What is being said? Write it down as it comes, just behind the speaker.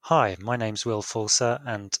Hi, my name's Will Fulser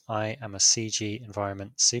and I am a CG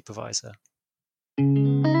Environment Supervisor.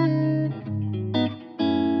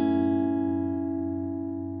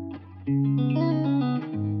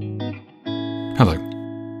 Hello,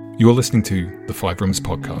 you're listening to the Five Rooms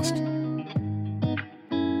podcast.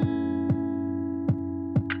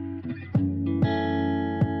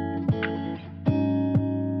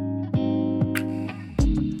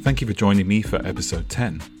 Thank you for joining me for episode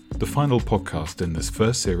 10, the final podcast in this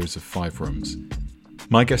first series of 5 Rooms.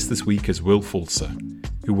 My guest this week is Will Fulser,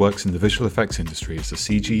 who works in the visual effects industry as a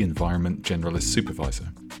CG Environment Generalist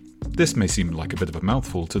Supervisor. This may seem like a bit of a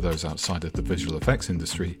mouthful to those outside of the visual effects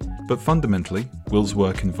industry, but fundamentally, Will's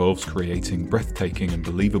work involves creating breathtaking and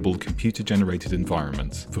believable computer-generated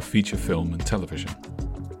environments for feature film and television.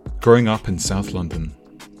 Growing up in South London,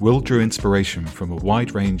 Will drew inspiration from a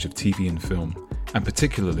wide range of TV and film, and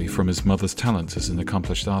particularly from his mother's talent as an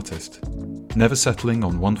accomplished artist. Never settling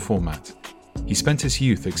on one format, he spent his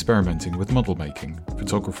youth experimenting with model making,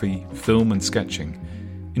 photography, film and sketching,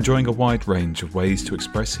 enjoying a wide range of ways to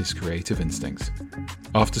express his creative instincts.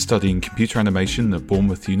 After studying computer animation at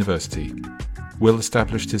Bournemouth University, Will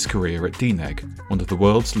established his career at DNEG, one of the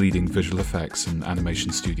world's leading visual effects and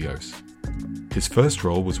animation studios. His first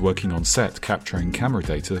role was working on set capturing camera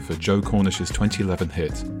data for Joe Cornish's 2011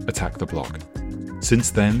 hit, Attack the Block.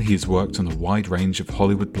 Since then, he has worked on a wide range of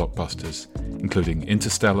Hollywood blockbusters, including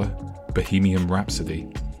Interstellar, Bohemian Rhapsody,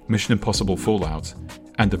 Mission Impossible Fallout,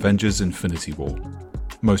 and Avengers Infinity War.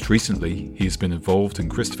 Most recently, he has been involved in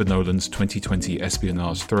Christopher Nolan's 2020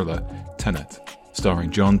 espionage thriller, Tenet,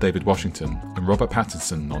 starring John David Washington and Robert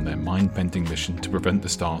Pattinson on their mind-bending mission to prevent the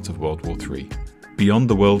start of World War III. Beyond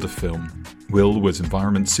the world of film, Will was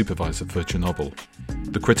environment supervisor for Chernobyl,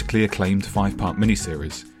 the critically acclaimed 5-part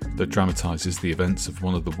miniseries that dramatises the events of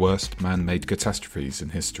one of the worst man-made catastrophes in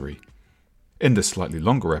history. In this slightly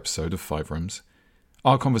longer episode of 5 Rooms,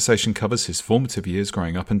 our conversation covers his formative years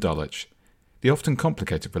growing up in Dulwich, the often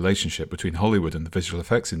complicated relationship between Hollywood and the visual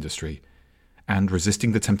effects industry, and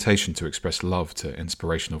resisting the temptation to express love to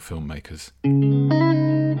inspirational filmmakers.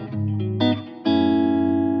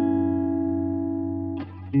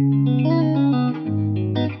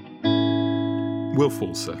 Will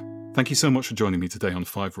Fulser, thank you so much for joining me today on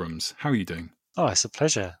 5 Rooms. How are you doing? Oh, it's a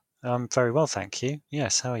pleasure. I'm very well, thank you.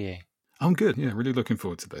 Yes, how are you? I'm good, yeah, really looking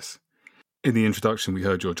forward to this. In the introduction, we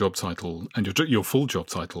heard your job title, and your full job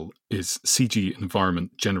title is CG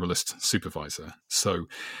Environment Generalist Supervisor. So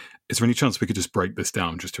is there any chance we could just break this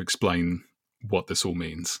down just to explain what this all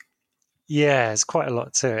means? Yeah, there's quite a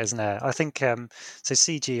lot to it, isn't there? I think, so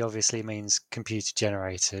CG obviously means computer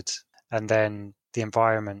generated, and then the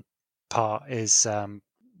environment part is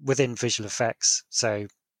within visual effects. So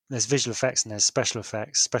there's visual effects and there's special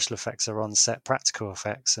effects. Special effects are on-set practical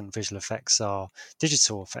effects, and visual effects are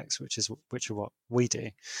digital effects, which are what we do.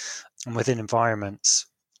 And within environments,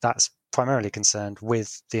 that's primarily concerned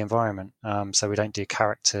with the environment. So we don't do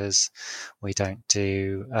characters, we don't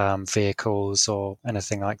do vehicles or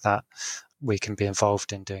anything like that. We can be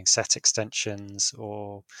involved in doing set extensions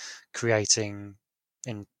or creating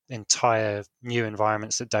entire new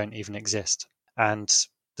environments that don't even exist. And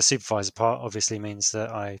the supervisor part obviously means that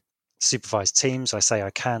I supervise teams. I say I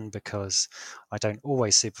can because I don't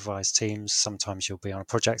always supervise teams. Sometimes you'll be on a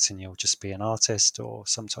project and you'll just be an artist, or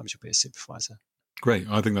sometimes you'll be a supervisor. Great.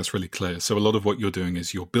 I think that's really clear. So a lot of what you're doing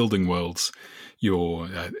is you're building worlds, you're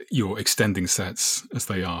extending sets as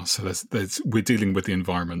they are. So we're dealing with the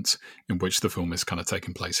environment in which the film is kind of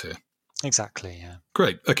taking place here. Exactly, yeah.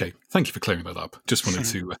 Great. Okay. Thank you for clearing that up. Just wanted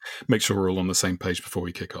to make sure we're all on the same page before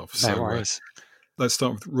we kick off. No worries. Let's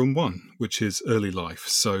start with room 1, which is early life.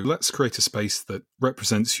 So let's create a space that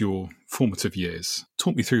represents your formative years.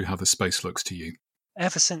 Talk me through how the space looks to you.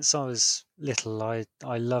 Ever since I was little, I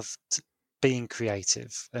loved being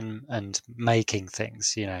creative and making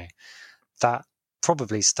things, That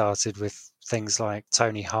probably started with things like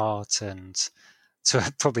Tony Hart and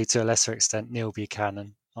probably to a lesser extent Neil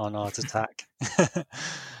Buchanan on Art Attack.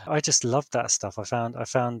 I just loved that stuff. I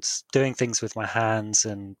found doing things with my hands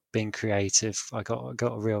and being creative, I got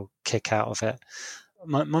a real kick out of it.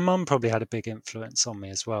 My mum probably had a big influence on me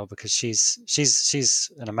as well, because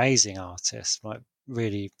she's an amazing artist, like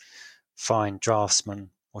really fine draftsman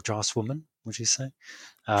or draftswoman, would you say?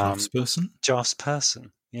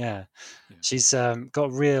 Draftsperson, yeah. She's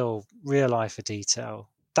got real eye for detail.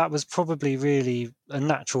 That was probably really a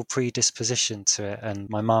natural predisposition to it, and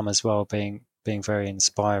my mum as well being very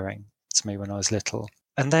inspiring to me when I was little.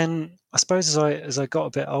 And then I suppose as I got a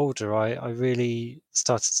bit older, I really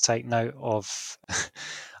started to take note of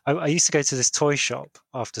I used to go to this toy shop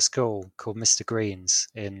after school called Mr. Green's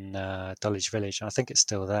in Dulwich Village, and I think it's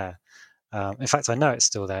still there. In fact, I know it's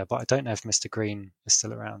still there, but I don't know if Mr. Green is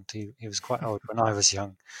still around. He was quite old when I was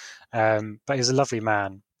young, but he was a lovely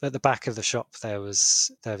man. At the back of the shop, there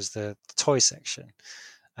was the toy section,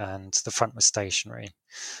 and the front was stationery.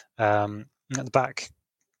 At the back,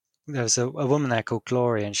 there was a woman there called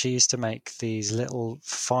Gloria, and she used to make these little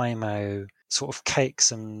Fimo sort of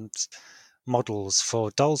cakes and models for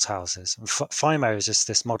dolls' houses. And Fimo is just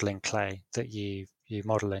this modelling clay that you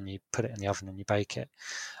model and you put it in the oven and you bake it.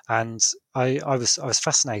 And I was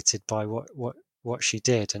fascinated by what she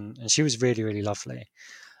did, and she was really, really lovely.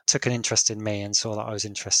 Took an interest in me and saw that I was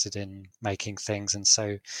interested in making things, and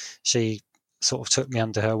so she sort of took me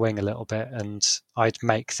under her wing a little bit, and I'd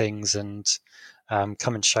make things and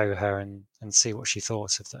come and show her and see what she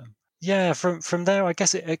thought of them. Yeah, from there, I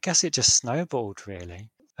guess it just snowballed really,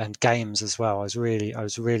 and games as well. I was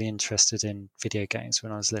really interested in video games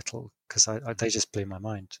when I was little because they just blew my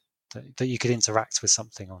mind that you could interact with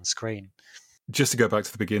something on screen. Just to go back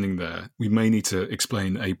to the beginning there, we may need to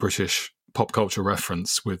explain a British pop culture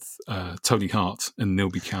reference with Tony Hart and Neil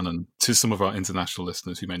Buchanan to some of our international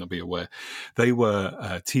listeners who may not be aware. They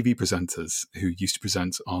were TV presenters who used to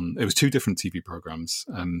present on, it was 2 different TV programs,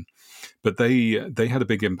 but they had a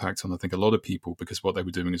big impact on, I think, a lot of people because what they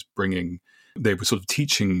were doing is they were sort of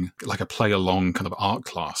teaching like a play along kind of art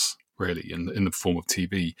class, really, in the form of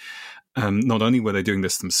TV. Not only were they doing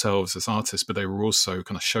this themselves as artists, but they were also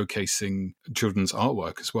kind of showcasing children's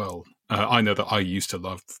artwork as well. I know that I used to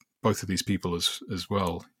love both of these people as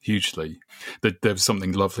well, hugely. That there was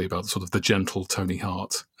something lovely about sort of the gentle Tony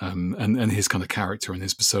Hart and his kind of character and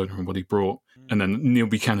his persona and what he brought. And then Neil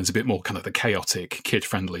Buchanan's a bit more kind of the chaotic,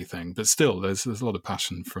 kid-friendly thing. But still, there's a lot of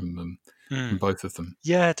passion from both of them.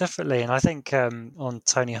 Yeah, definitely. And I think on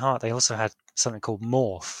Tony Hart, they also had something called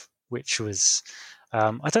Morph, which was,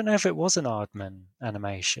 I don't know if it was an Aardman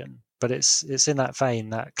animation, but it's in that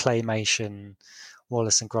vein, that claymation,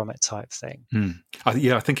 Wallace and Gromit type thing.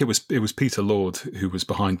 I think it was Peter Lord who was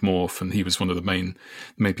behind Morph, and he was one of the main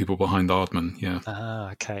people behind Aardman. Yeah.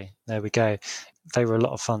 Ah, okay. There we go. They were a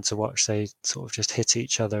lot of fun to watch. They sort of just hit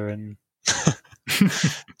each other and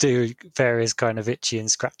do various kind of Itchy and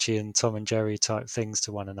Scratchy and Tom and Jerry type things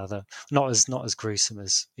to one another. Not as gruesome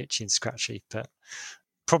as Itchy and Scratchy, but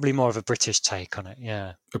probably more of a British take on it,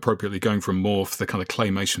 yeah. Appropriately, going from Morph, the kind of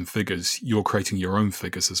claymation figures, you're creating your own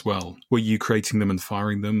figures as well. Were you creating them and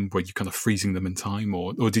firing them? Were you kind of freezing them in time?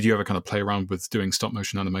 Or did you ever kind of play around with doing stop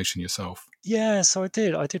motion animation yourself? Yeah, so I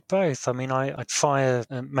did both. I mean, I'd fire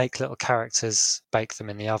and make little characters, bake them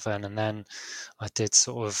in the oven, and then I did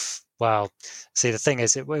sort of, well, see, the thing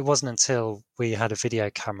is, it wasn't until we had a video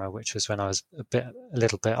camera, which was when I was a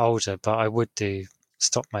little bit older, but I would do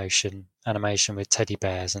stop motion animation with teddy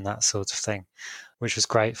bears and that sort of thing, which was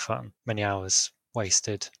great fun. Many hours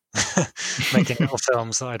wasted making little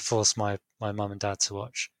films that I'd forced my mum and dad to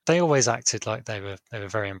watch. They always acted like they were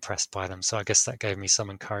very impressed by them, so I guess that gave me some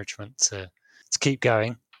encouragement to keep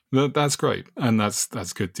going. That's great, and that's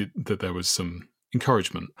good that there was some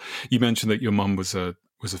encouragement. You mentioned that your mum was a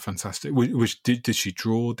fantastic. Did she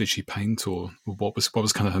draw? Did she paint, or what was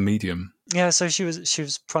kind of her medium? Yeah, so she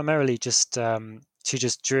was primarily just she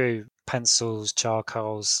just drew pencils,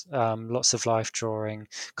 charcoals, lots of life drawing,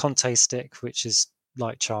 Conte stick, which is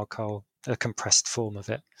like charcoal, a compressed form of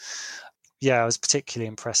it. Yeah, I was particularly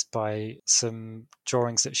impressed by some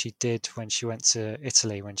drawings that she did when she went to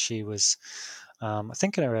Italy when she was, I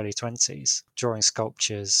think, in her early 20s, drawing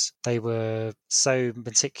sculptures. They were so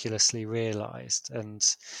meticulously realised, and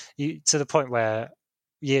to the point where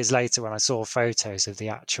years later, when I saw photos of the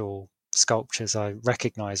actual sculptures, I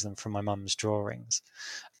recognised them from my mum's drawings.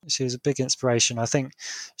 She was a big inspiration. I think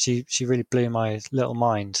she really blew my little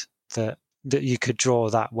mind that you could draw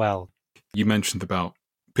that well. You mentioned about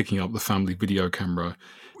picking up the family video camera.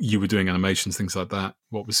 You were doing animations, things like that.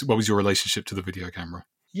 What was your relationship to the video camera?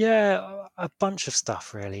 Yeah, a bunch of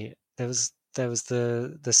stuff really. There was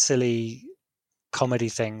the silly comedy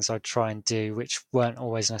things I'd try and do, which weren't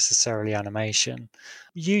always necessarily animation,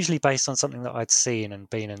 usually based on something that I'd seen and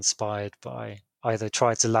been inspired by, either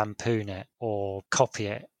tried to lampoon it or copy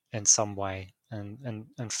it in some way and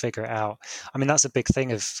figure it out. I mean, that's a big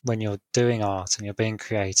thing of when you're doing art and you're being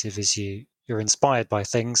creative, is you're inspired by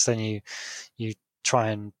things, then you try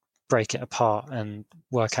and break it apart and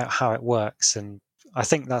work out how it works. And I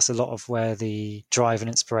think that's a lot of where the drive and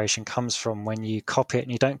inspiration comes from, when you copy it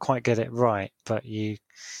and you don't quite get it right, but you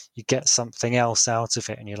get something else out of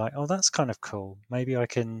it and you're like, oh, that's kind of cool. Maybe I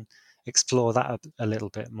can explore that a little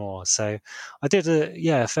bit more. So I did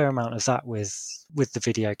a fair amount of that with the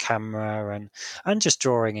video camera and just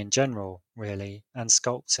drawing in general, really, and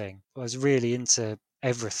sculpting. I was really into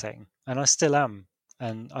everything, and I still am.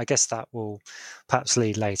 And I guess that will perhaps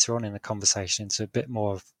lead later on in the conversation into a bit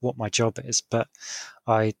more of what my job is. But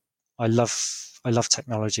I love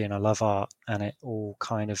technology and I love art, and it all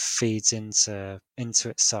kind of feeds into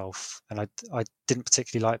itself. And I didn't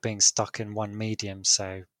particularly like being stuck in one medium.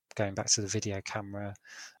 So going back to the video camera,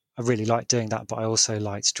 I really liked doing that, but I also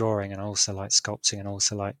liked drawing, and I also liked sculpting, and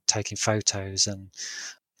also liked taking photos, and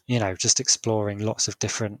just exploring lots of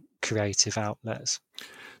different creative outlets.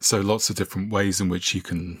 So lots of different ways in which you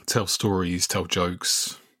can tell stories, tell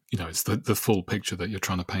jokes. It's the full picture that you're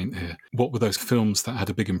trying to paint here. What were those films that had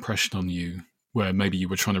a big impression on you, where maybe you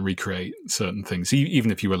were trying to recreate certain things, even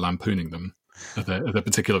if you were lampooning them? Are there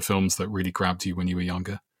particular films that really grabbed you when you were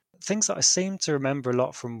younger? Things that I seem to remember a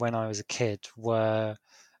lot from when I was a kid were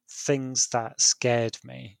things that scared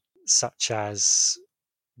me, such as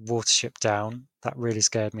Watership Down. That really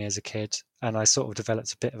scared me as a kid, and I sort of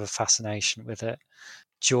developed a bit of a fascination with it.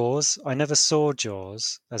 Jaws. I never saw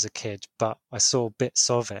Jaws as a kid, but I saw bits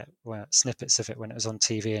of it, snippets of it when it was on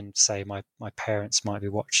TV, and say my parents might be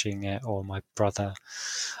watching it, or my brother.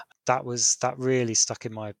 That really stuck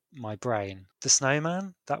in my brain. The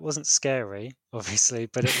Snowman, that wasn't scary, obviously,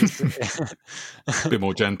 but it was a bit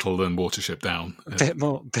more gentle than Watership Down. A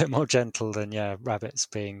bit more gentle than rabbits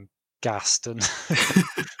being gassed and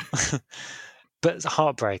but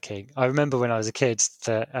heartbreaking. I remember when I was a kid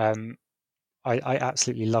that I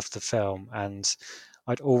absolutely loved the film, and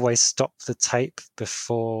I'd always stop the tape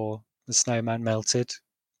before the snowman melted.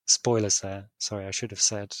 Spoilers there. Sorry, I should have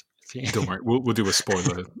said. Don't worry, we'll do a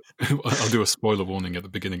spoiler. I'll do a spoiler warning at the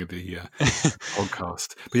beginning of the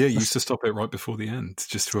podcast. But yeah, you used to stop it right before the end,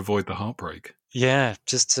 just to avoid the heartbreak. Yeah,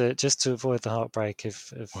 just to avoid the heartbreak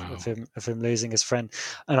of him losing his friend.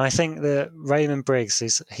 And I think that Raymond Briggs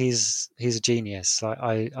he's a genius. Like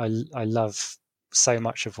I love so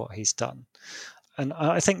much of what he's done, and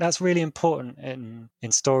I think that's really important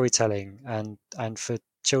in storytelling and for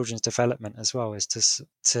children's development as well, is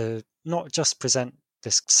to not just present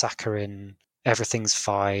this saccharine, everything's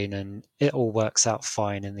fine and it all works out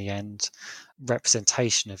fine in the end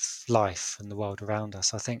representation of life and the world around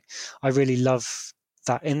us. I think I really love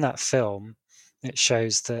that in that film. It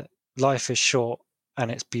shows that life is short and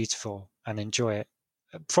it's beautiful, and enjoy it.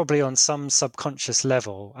 Probably on some subconscious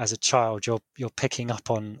level, as a child, you're picking up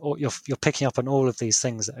on, or you're picking up on all of these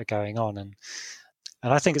things that are going on, and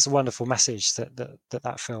I think it's a wonderful message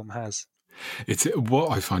that film has. It's what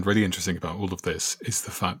I find really interesting about all of this is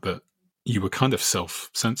the fact that you were kind of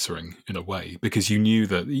self-censoring in a way, because you knew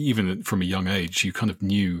that even from a young age, you kind of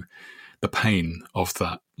knew the pain of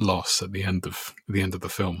that loss at the end of the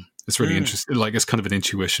film. It's really interesting. Like, it's kind of an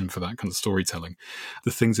intuition for that kind of storytelling.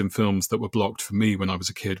 The things in films that were blocked for me when I was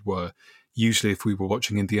a kid were usually if we were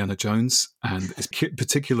watching Indiana Jones, and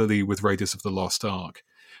particularly with Raiders of the Lost Ark,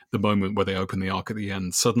 the moment where they open the Ark at the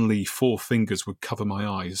end, suddenly 4 fingers would cover my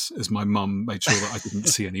eyes as my mum made sure that I didn't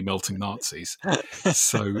see any melting Nazis.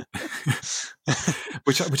 So,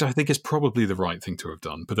 which I think is probably the right thing to have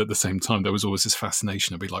done. But at the same time, there was always this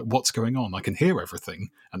fascination of being like, what's going on? I can hear everything.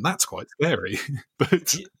 And that's quite scary.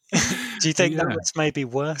 But do you think that was maybe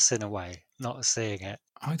worse in a way, not seeing it?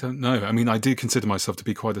 I don't know. I mean, I do consider myself to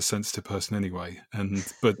be quite a sensitive person anyway.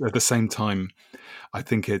 But at the same time, I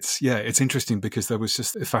think it's interesting because there was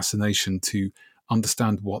just a fascination to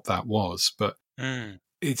understand what that was. But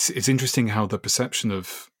it's interesting how the perception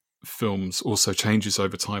of films also changes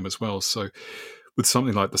over time as well. So with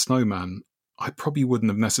something like The Snowman, I probably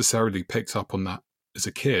wouldn't have necessarily picked up on that as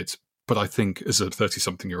a kid. But I think as a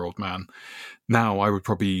 30-something-year-old man, now I would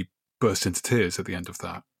probably burst into tears at the end of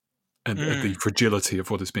that. And the fragility of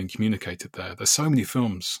what is being communicated there. There's so many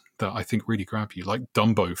films that I think really grab you. Like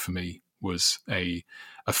Dumbo, for me, was a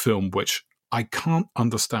film which I can't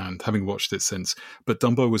understand, having watched it since, but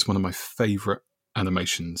Dumbo was one of my favourite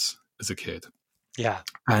animations as a kid. Yeah.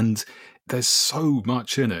 And there's so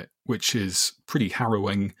much in it which is pretty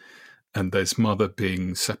harrowing, and there's mother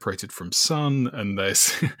being separated from son, and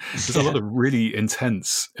there's a lot of really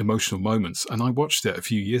intense emotional moments. And I watched it a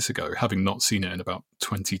few years ago, having not seen it in about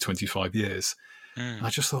 20, 25 years. And I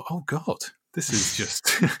just thought, oh God, this is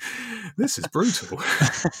just, this is brutal.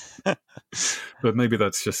 But maybe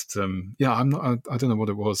that's just, I don't know what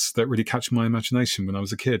it was that really captured my imagination when I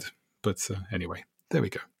was a kid. But anyway, there we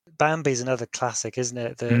go. Bambi's another classic, isn't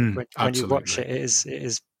it? When you watch it, it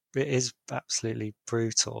is it is absolutely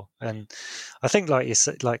brutal. And I think, like you're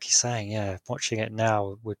saying, yeah, watching it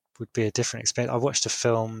now would be a different experience. I watched a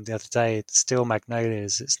film the other day, Steel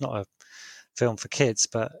Magnolias. It's not a film for kids,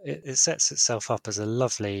 but it sets itself up as a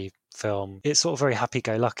lovely film. It's sort of very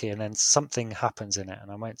happy-go-lucky, and then something happens in it,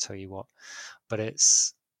 and I won't tell you what, but it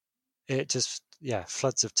just, yeah,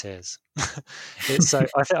 floods of tears. It's so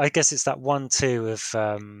I guess it's that 1-2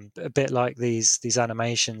 of a bit like these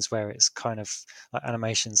animations where it's kind of like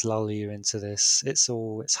animations lull you into this. It's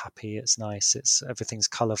happy, it's nice, everything's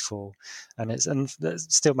colourful, and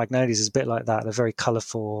Steel Magnolias is a bit like that. They're very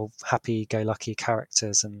colourful, happy-go-lucky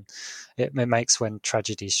characters, and it makes when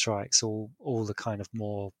tragedy strikes all the kind of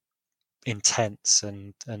more intense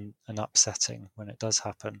and upsetting when it does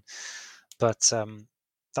happen. But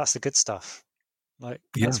that's the good stuff. Like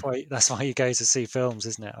that's why you go to see films,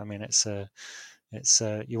 isn't it? I mean, it's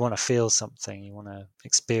you want to feel something, you want to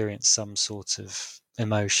experience some sort of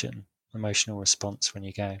emotional response when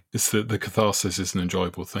you go. It's the catharsis is an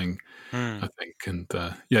enjoyable thing, I think, and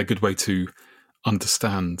a good way to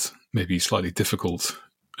understand maybe slightly difficult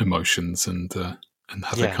emotions and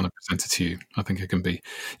have it kind of presented to you. I think it can be,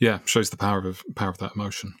 shows the power of that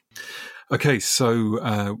emotion. Okay,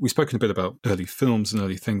 so we've spoken a bit about early films and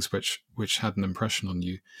early things which had an impression on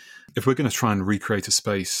you. If we're going to try and recreate a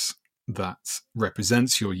space that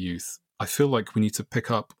represents your youth, I feel like we need to pick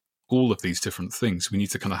up all of these different things. We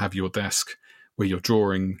need to kind of have your desk where you're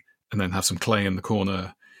drawing and then have some clay in the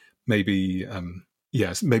corner, maybe some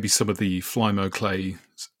of the Flymo clay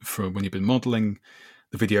for when you've been modelling,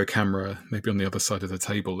 the video camera maybe on the other side of the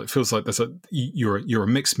table. It feels like you're a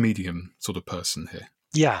mixed medium sort of person here.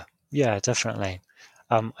 Yeah, definitely.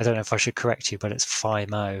 I don't know if I should correct you, but it's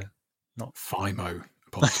Flymo, not Flymo.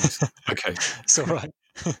 Apologies. Okay, it's all right.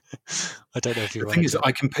 I don't know if you. The thing is,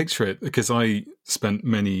 I can picture it because I spent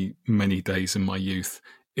many, many days in my youth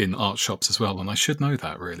in art shops as well, and I should know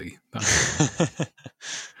that really.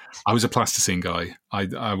 I was a plasticine guy.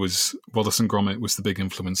 I was Wallace and Gromit was the big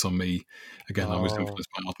influence on me. Again, I was influenced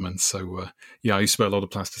by Aardman, so I used to wear a lot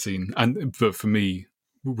of plasticine, but for me,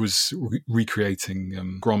 was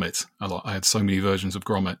recreating Gromit a lot. I had so many versions of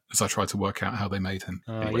Gromit as I tried to work out how they made him.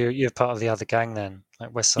 Anyway. You're part of the other gang then,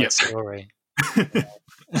 like West Side Story.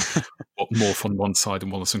 Morph on one side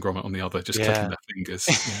and Wallace and Gromit on the other, just clicking their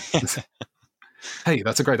fingers. Hey,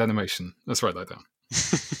 that's a great animation. Let's write that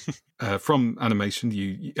down. From animation,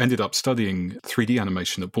 you ended up studying 3D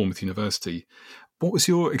animation at Bournemouth University. What was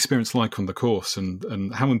your experience like on the course,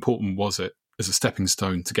 and how important was it as a stepping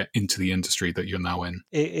stone to get into the industry that you're now in?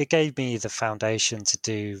 It gave me the foundation to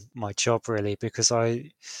do my job, really, because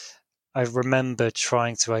I remember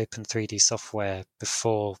trying to open 3D software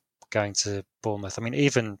before going to Bournemouth. I mean,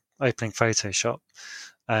 even opening Photoshop,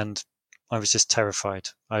 and I was just terrified.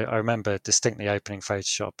 I remember distinctly opening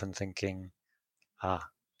Photoshop and thinking, and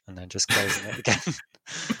then just closing it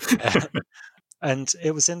again. And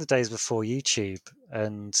it was in the days before YouTube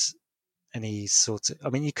and any sort of, I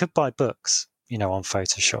mean, you could buy books, on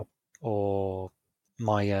Photoshop or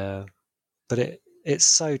Maya, but it's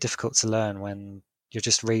so difficult to learn when you're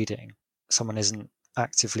just reading. Someone isn't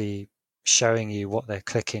actively showing you what they're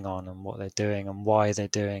clicking on and what they're doing and why they're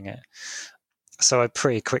doing it. So I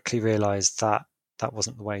pretty quickly realized that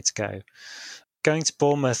wasn't the way to go. Going to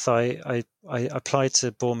Bournemouth, I applied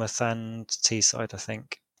to Bournemouth and Teesside, I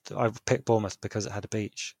think. I picked Bournemouth because it had a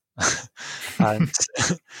beach. And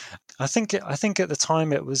I think at the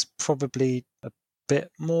time it was probably a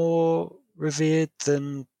bit more revered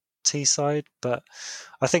than Teesside, but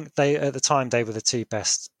I think at the time they were the two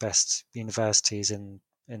best universities in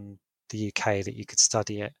the UK that you could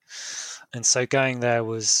study it. And so going there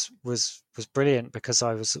was brilliant because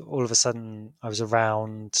I was all of a sudden I was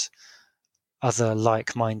around other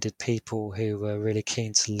like-minded people who were really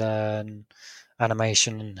keen to learn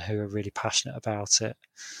animation and who were really passionate about it.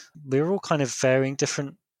 We were all kind of varying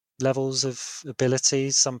different levels of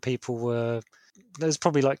abilities. Some people there was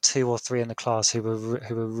probably like 2 or 3 in the class who were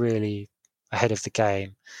really ahead of the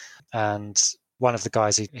game, and one of the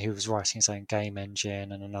guys who was writing his own game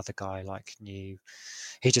engine, and another guy he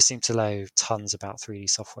just seemed to know tons about 3D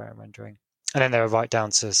software and rendering. And then they were right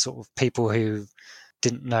down to sort of people who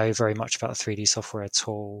didn't know very much about the 3D software at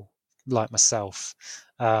all, like myself,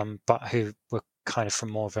 but who were kind of from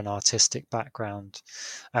more of an artistic background.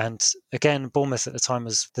 And again, Bournemouth at the time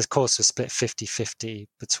the course was split 50-50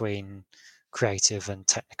 between creative and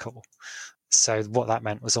technical. So what that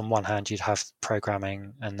meant was on one hand you'd have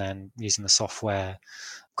programming and then using the software,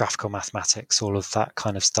 graphical mathematics, all of that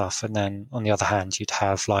kind of stuff, and then on the other hand you'd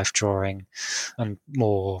have life drawing and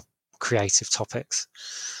more creative topics.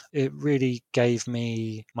 It really gave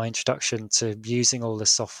me my introduction to using all the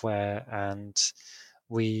software, and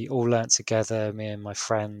we all learnt together, me and my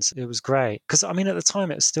friends. It was great because, I mean, at the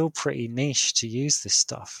time it was still pretty niche to use this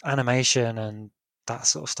stuff. Animation and that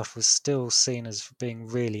sort of stuff was still seen as being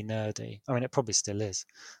really nerdy. I mean, it probably still is,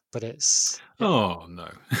 but it's... Oh, no.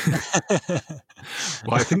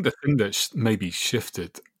 Well, I think the thing that maybe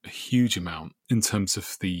shifted a huge amount in terms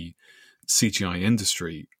of the CGI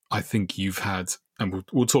industry, I think you've had, and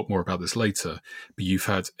we'll talk more about this later, but you've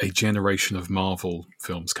had a generation of Marvel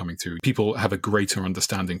films coming through. People have a greater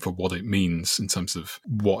understanding for what it means in terms of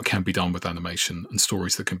what can be done with animation and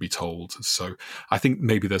stories that can be told. So I think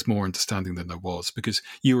maybe there's more understanding than there was, because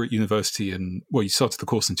you were at university and, well, you started the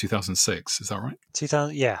course in 2006, is that right?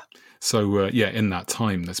 2000, yeah. So, in that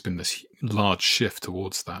time, there's been this large shift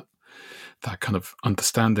towards that kind of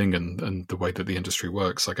understanding and the way that the industry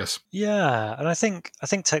works, I guess. Yeah, and I think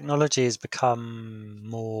technology has become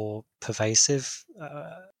more pervasive.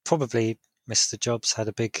 Probably Mr. Jobs had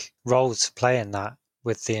a big role to play in that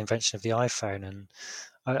with the invention of the iPhone, and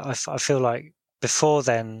I feel like before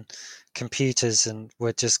then, computers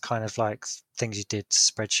were just kind of like things you did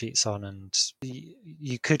spreadsheets on, and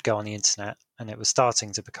you could go on the internet, and it was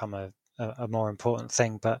starting to become a more important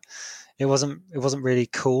thing, but it wasn't really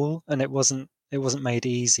cool, and it wasn't made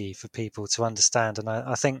easy for people to understand. And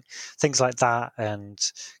I think things like that, and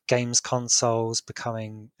games consoles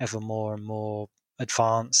becoming ever more and more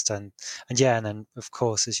advanced, and then of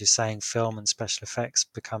course, as you're saying, film and special effects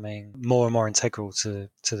becoming more and more integral to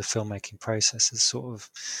the filmmaking process has sort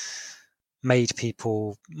of made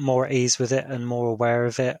people more at ease with it and more aware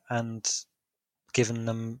of it, and given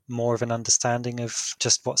them more of an understanding of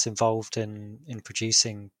just what's involved in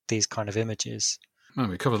producing these kind of images. Well,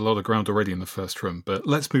 we covered a lot of ground already in the first room, but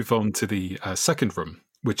let's move on to the second room,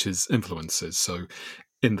 which is influences. So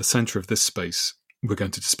in the center of this space, we're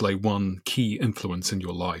going to display one key influence in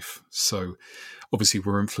your life. So obviously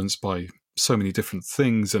we're influenced by so many different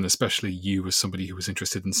things, and especially you as somebody who was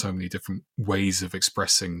interested in so many different ways of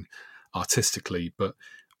expressing artistically. But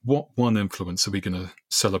what one influence are we going to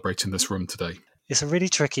celebrate in this room today? It's a really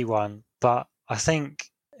tricky one, but I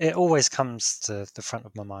think it always comes to the front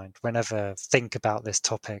of my mind whenever I think about this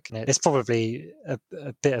topic. And it's probably a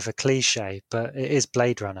bit of a cliche, but it is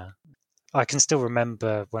Blade Runner. I can still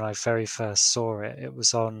remember when I very first saw it. It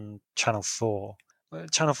was on Channel 4.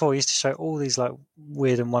 Channel 4 used to show all these like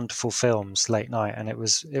weird and wonderful films late night, and it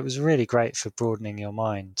was really great for broadening your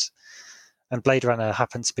mind. And Blade Runner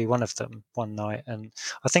happened to be one of them one night. And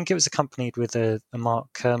I think it was accompanied with a Mark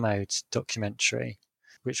Kermode documentary,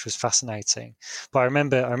 which was fascinating. But I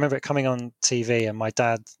remember it coming on TV, and my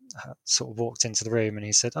dad sort of walked into the room and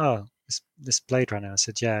he said, "Oh, this Blade Runner." I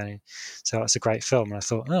said, "Yeah." And he said, "Oh, it's a great film." And I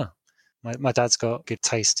thought, "Oh, my dad's got good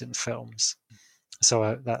taste in films."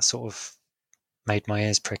 So that sort of made my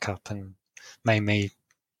ears prick up and made me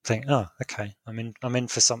think, "Oh, okay, I'm in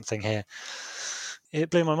for something here." It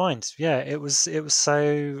blew my mind. Yeah, it was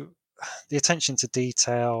so, the attention to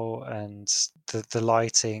detail and the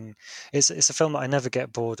lighting. It's a film that I never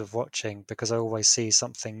get bored of watching because I always see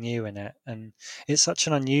something new in it, and it's such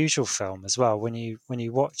an unusual film as well. When you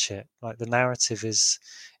watch it, like the narrative it's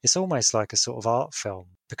almost like a sort of art film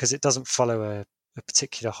because it doesn't follow a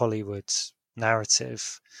particular Hollywood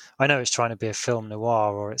narrative. I know it's trying to be a film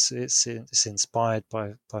noir, or it's inspired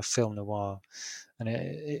by film noir, and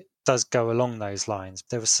it does go along those lines.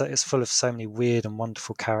 It's full of so many weird and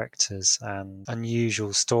wonderful characters and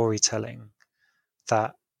unusual storytelling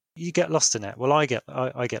that you get lost in it. Well, I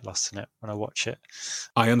get lost in it when I watch it.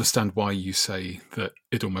 I understand why you say that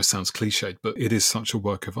it almost sounds cliched, but it is such a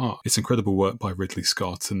work of art. It's incredible work by Ridley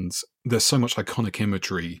Scott, and there's so much iconic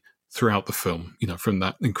imagery throughout the film, from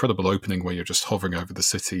that incredible opening where you're just hovering over the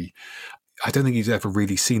city. I don't think he's ever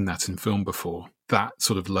really seen that in film before, that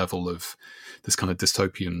sort of level of this kind of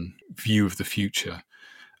dystopian view of the future.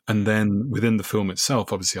 And then within the film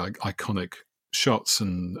itself, obviously iconic shots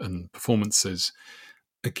and performances.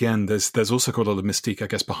 Again, there's also got a lot of mystique, I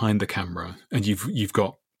guess, behind the camera. And you've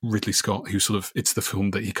got Ridley Scott, who sort of, it's the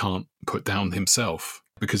film that he can't put down himself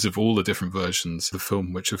because of all the different versions of the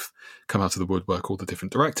film which have come out of the woodwork, all the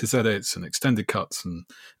different director's edits and extended cuts and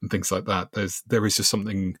things like that. There is just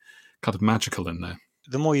something kind of magical in there.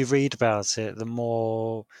 The more you read about it, the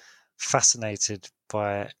more fascinated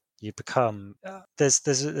by it you become. There's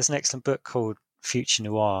an excellent book called Future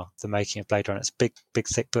Noir: The Making of Blade Runner. It's a big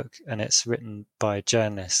thick book, and it's written by a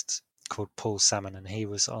journalist called Paul Salmon, and he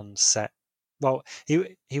was on set. Well,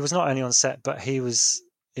 he was not only on set, but he was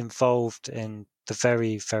involved in the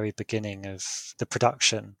very, very beginning of the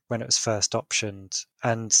production when it was first optioned,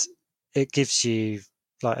 and it gives you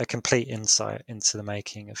like a complete insight into the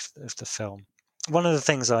making of the film. One of the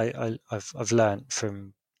things I've learned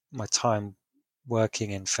from my time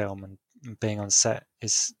working in film and being on set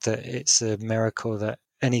is that it's a miracle that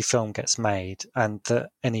any film gets made and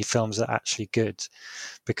that any films are actually good,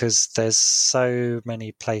 because there's so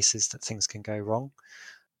many places that things can go wrong.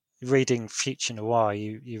 Reading Future Noir,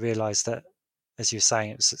 you realise that, as you're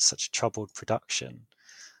saying, it was such a troubled production,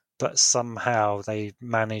 but somehow they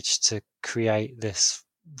managed to create this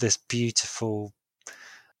beautiful,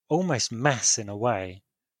 almost mess in a way,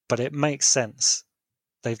 but it makes sense.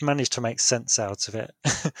 They've managed to make sense out of it.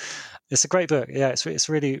 It's a great book. Yeah, it's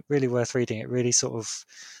really, really worth reading. It really sort of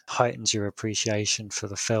heightens your appreciation for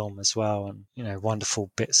the film as well, and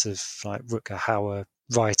wonderful bits of like Rutger Hauer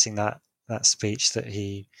writing that speech that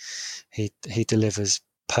he delivers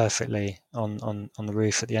perfectly on the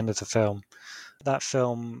roof at the end of the film. That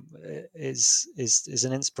film is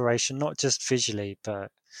an inspiration, not just visually,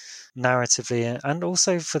 but narratively, and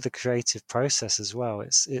also for the creative process as well.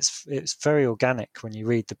 It's very organic when you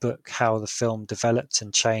read the book, how the film developed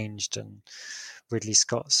and changed, and Ridley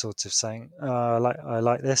Scott sort of saying, I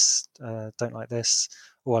like this, don't like this,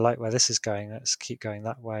 or I like where this is going, let's keep going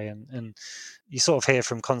that way. And you sort of hear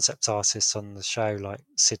from concept artists on the show like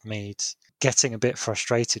Sid Mead getting a bit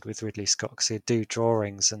frustrated with Ridley Scott, because he'd do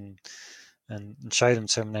drawings and show them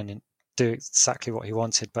to him and then do exactly what he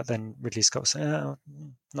wanted, but then Ridley Scott said, oh,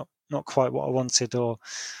 not quite what I wanted, or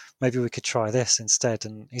maybe we could try this instead.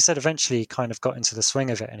 And he said eventually he kind of got into the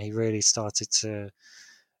swing of it, and he really started to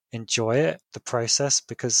enjoy it, the process,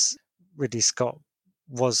 because Ridley Scott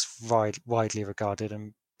was widely regarded,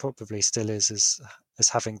 and probably still is, as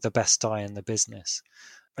having the best eye in the business.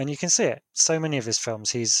 And you can see it. So many of his films,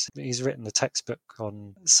 he's written the textbook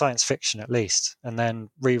on science fiction at least, and then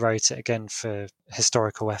rewrote it again for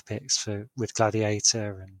historical epics with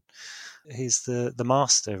Gladiator, and he's the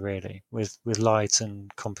master really with light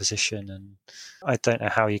and composition. And I don't know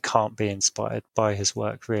how you can't be inspired by his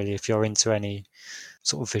work really, if you're into any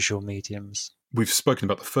sort of visual mediums. We've spoken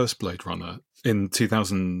about the first Blade Runner. In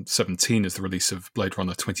 2017 is the release of Blade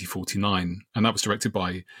Runner 2049, and that was directed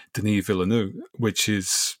by Denis Villeneuve, which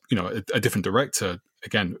is, a different director,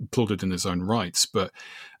 again, applauded in his own rights. But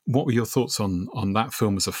what were your thoughts on that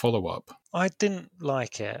film as a follow-up? I didn't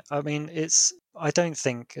like it. I mean, I don't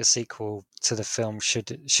think a sequel to the film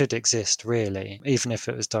should exist, really, even if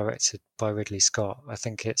it was directed by Ridley Scott. I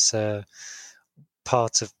think it's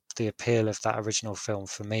part of the appeal of that original film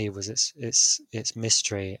for me was its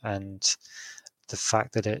mystery, and the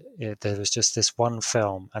fact that there was just this one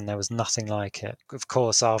film and there was nothing like it. Of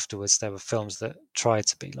course, afterwards there were films that tried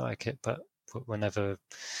to be like it, but were never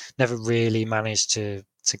really managed to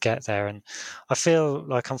get there. And I feel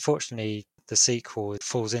like, unfortunately, the sequel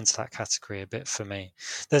falls into that category a bit for me.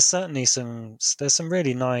 There's certainly some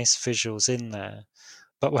really nice visuals in there.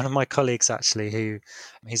 But one of my colleagues, actually,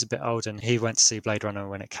 he's a bit older, and he went to see Blade Runner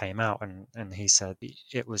when it came out, and he said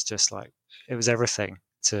it was just like, it was everything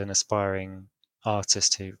to an aspiring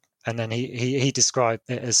artist and then he described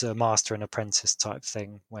it as a master and apprentice type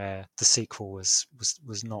thing, where the sequel was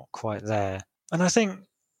not quite there. And I think,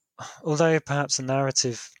 although perhaps the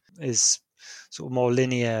narrative is sort of more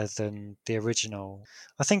linear than the original,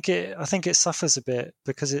 I think it suffers a bit,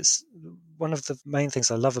 because it's one of the main things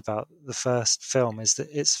I love about the first film is that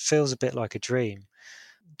it feels a bit like a dream.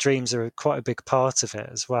 Dreams are quite a big part of it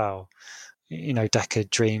as well. Deckard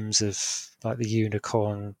dreams of like the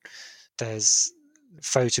unicorn. There's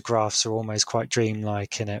photographs are almost quite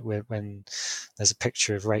dreamlike in it, when there's a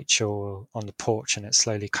picture of Rachel on the porch and it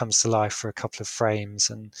slowly comes to life for a couple of frames,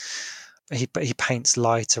 and he paints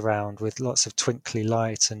light around with lots of twinkly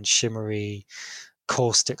light and shimmery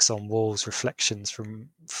caustics on walls, reflections from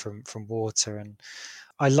water. And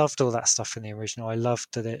I loved all that stuff in the original. I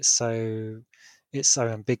loved that it's so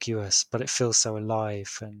ambiguous, but it feels so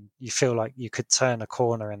alive, and you feel like you could turn a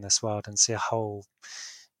corner in this world and see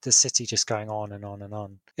the city just going on and on and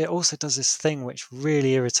on. It also does this thing which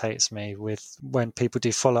really irritates me with when people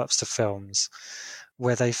do follow-ups to films,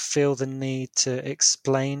 where they feel the need to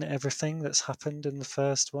explain everything that's happened in the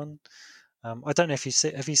first one. I don't know if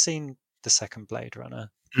have you seen the second Blade Runner?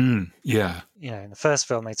 Yeah. In the first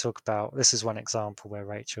film, they talk about, this is one example where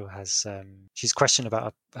Rachel has, she's questioned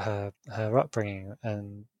about her upbringing,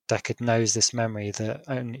 and Deckard knows this memory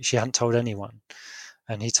that she hadn't told anyone.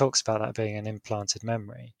 And he talks about that being an implanted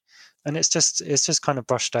memory. And it's just kind of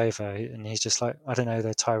brushed over, and he's just like, I don't know,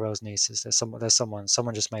 they're Tyrell's nieces. There's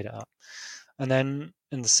someone just made it up. And then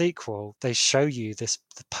in the sequel, they show you the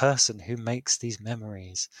person who makes these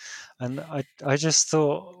memories. And I just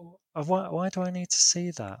thought, Why do I need to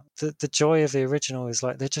see that? The joy of the original is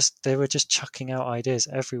like they were just chucking out ideas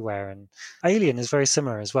everywhere, and Alien is very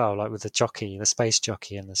similar as well. Like with the space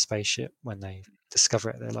jockey, and the spaceship. When they discover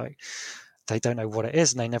it, they're like they don't know what it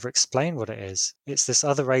is, and they never explain what it is. It's this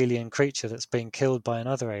other alien creature that's being killed by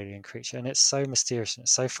another alien creature, and it's so mysterious and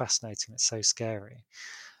it's so fascinating. It's so scary.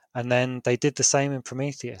 And then they did the same in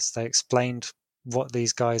Prometheus. They explained what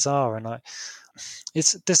these guys are, and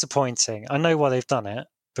it's disappointing. I know why they've done it,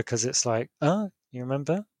 because it's like, oh, you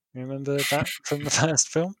remember that from the first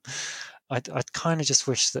film? I'd kind of just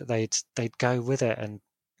wish that they'd go with it and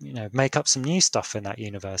make up some new stuff in that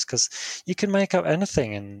universe, because you can make up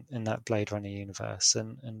anything in that Blade Runner universe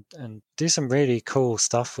and do some really cool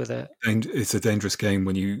stuff with it. And it's a dangerous game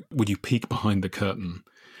when you peek behind the curtain.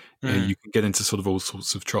 You can get into sort of all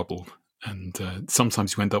sorts of trouble, and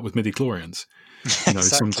sometimes you end up with midi-chlorians. Exactly.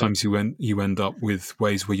 Sometimes you end up with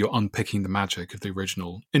ways where you're unpicking the magic of the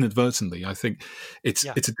original inadvertently. I think it's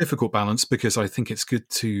a difficult balance, because I think it's good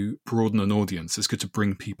to broaden an audience. It's good to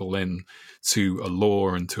bring people in to a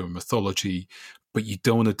lore and to a mythology, but you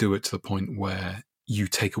don't want to do it to the point where you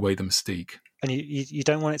take away the mystique. And you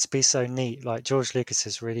don't want it to be so neat. Like George Lucas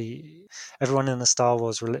is really, everyone in the Star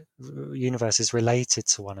Wars universe is related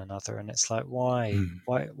to one another, and it's like, why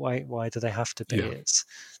do they have to be? Yeah.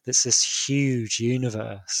 It's this huge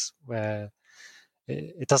universe where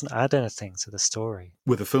it doesn't add anything to the story.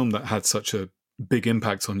 With a film that had such a big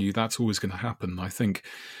impact on you, that's always going to happen. I think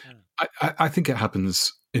I think it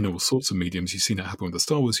happens in all sorts of mediums. You've seen it happen with the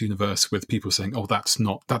Star Wars universe, with people saying, oh, that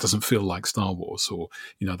doesn't feel like Star Wars, or,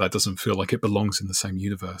 that doesn't feel like it belongs in the same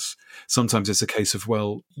universe. Sometimes it's a case of,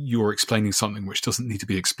 well, you're explaining something which doesn't need to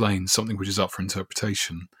be explained, something which is up for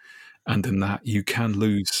interpretation. And in that, you can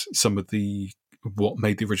lose some of what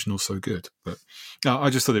made the original so good. But I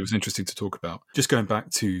just thought it was interesting to talk about. Just going back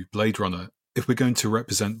to Blade Runner, if we're going to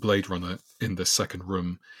represent Blade Runner in this second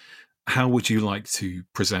room, how would you like to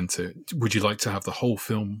present it? Would you like to have the whole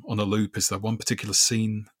film on a loop? Is there one particular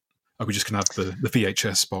scene? Are we just going to have the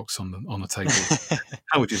VHS box on the table?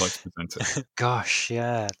 How would you like to present it? Gosh,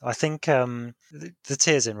 yeah. I think the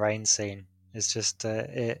Tears in Rain scene is just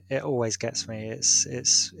it always gets me.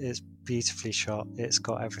 It's beautifully shot. It's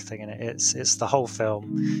got everything in it. It's the whole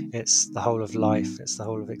film. It's the whole of life. It's the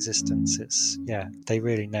whole of existence. They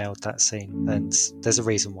really nailed that scene, and there's a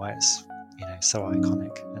reason why it's so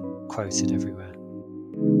iconic and quoted everywhere.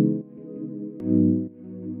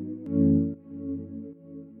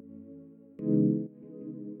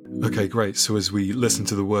 Okay, great. So as we listen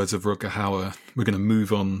to the words of Rutger Hauer, we're going to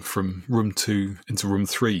move on from room 2 into room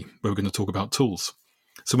 3, where we're going to talk about tools.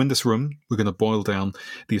 So in this room, we're going to boil down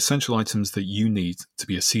the essential items that you need to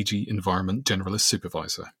be a CG environment generalist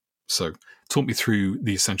supervisor. So talk me through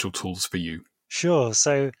the essential tools for you. Sure.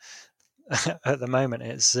 So at the moment,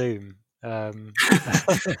 it's Zoom.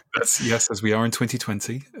 Yes, as we are in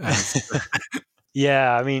 2020.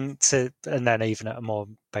 Yeah, I mean, and then even at a more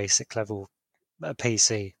basic level, a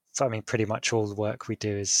PC. I mean, pretty much all the work we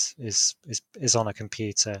do is on a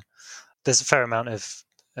computer. There's a fair amount of,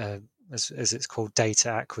 as it's called, data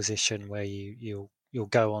acquisition, where you'll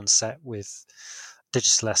go on set with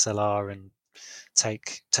digital SLR and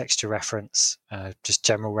take texture reference, just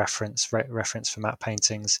general reference for matte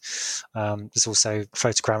paintings. There's also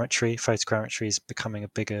photogrammetry. Photogrammetry is becoming a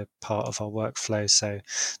bigger part of our workflow, so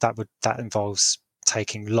that involves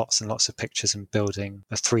taking lots and lots of pictures and building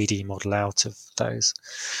a 3D model out of those.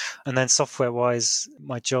 And then software-wise,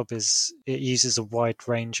 my job it uses a wide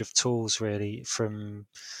range of tools, really, from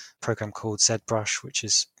a program called ZBrush, which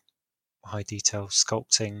is high detail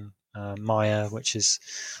sculpting, Maya, which is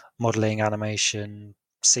modeling, animation,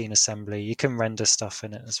 scene assembly. You can render stuff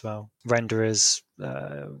in it as well. Renderers,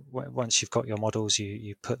 once you've got your models,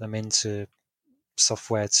 you put them into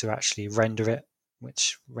software to actually render it,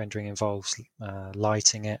 which rendering involves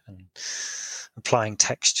lighting it and applying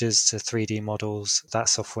textures to 3D models. That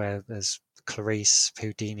software, there's Clarice,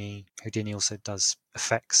 Houdini. Houdini also does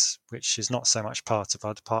effects, which is not so much part of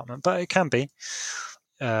our department, but it can be.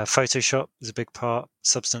 Photoshop is a big part.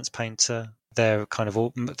 Substance Painter. They're kind of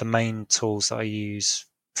all the main tools that I use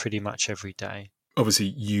pretty much every day.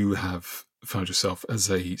 Obviously, you have found yourself as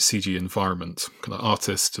a CG environment kind of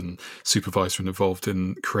artist and supervisor and involved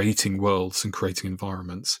in creating worlds and creating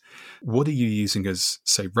environments. What are you using as,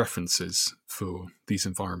 say, references for these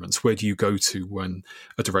environments? Where do you go to when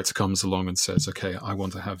a director comes along and says, okay, I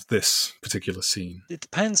want to have this particular scene? It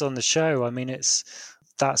depends on the show. I mean,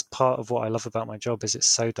 that's part of what I love about my job, is it's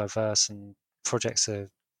so diverse and projects are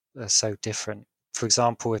so different. For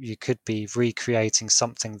example, you could be recreating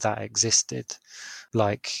something that existed,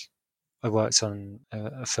 like I worked on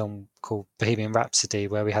a film called Bohemian Rhapsody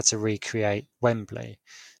where we had to recreate Wembley.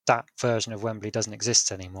 That version of Wembley doesn't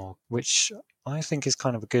exist anymore, which I think is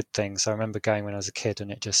kind of a good thing. So I remember going when I was a kid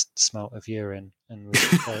and it just smelt of urine and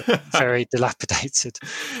was very dilapidated.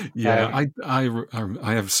 Yeah, I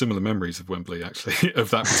have similar memories of Wembley, actually, of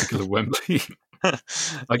that particular Wembley.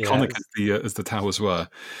 Iconic as the towers were.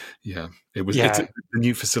 Yeah, it was. Yeah. The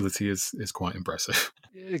new facility is quite impressive.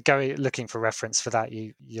 Looking for reference for that,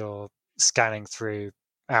 you're scanning through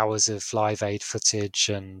hours of Live Aid footage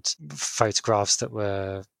and photographs that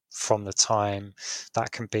were from the time.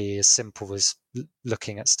 That can be as simple as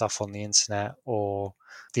looking at stuff on the internet, or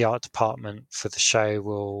the art department for the show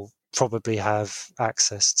will probably have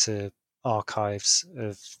access to archives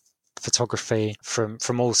of photography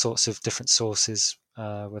from all sorts of different sources,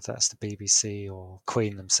 whether that's the BBC or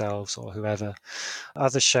Queen themselves or whoever.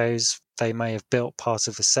 Other shows, they may have built part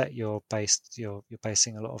of the set. You're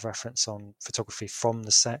basing a lot of reference on photography from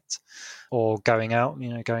the set, or going out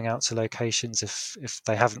to locations. If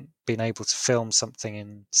they haven't been able to film something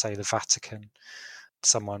in, say, the Vatican,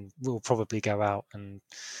 someone will probably go out and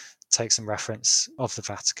take some reference of the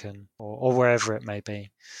Vatican or wherever it may be.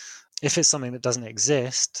 If it's something that doesn't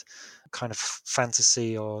exist, kind of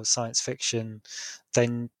fantasy or science fiction,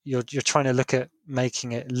 then you're trying to look at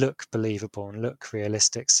making it look believable and look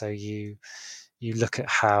realistic. So you look at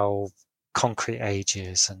how concrete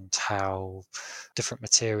ages and how different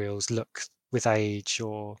materials look with age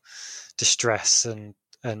or distress, and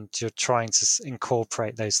you're trying to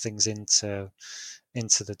incorporate those things into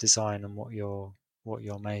the design and what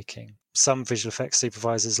you're making. Some visual effects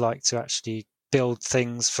supervisors like to actually build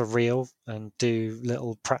things for real and do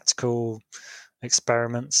little practical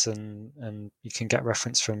experiments, and you can get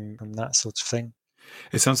reference from that sort of thing.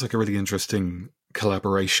 It sounds like a really interesting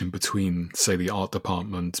collaboration between, say, the art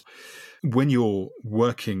department. When you're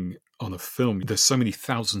working on a film, there's so many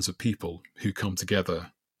thousands of people who come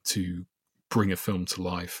together to bring a film to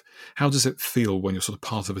life. How does it feel when you're sort of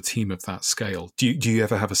part of a team of that scale? Do you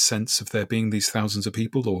ever have a sense of there being these thousands of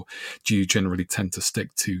people, or do you generally tend to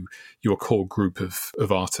stick to your core group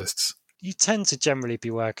of artists? You tend to generally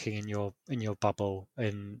be working in your bubble,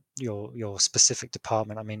 in your specific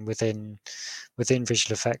department. I mean, within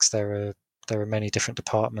visual effects, there are many different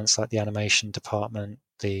departments, like the animation department,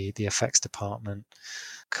 the effects department,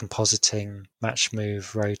 compositing, match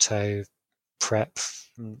move, roto, prep,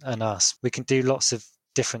 and us. We can do lots of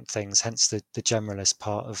different things, hence the generalist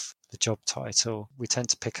part of the job title. We tend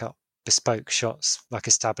to pick up bespoke shots, like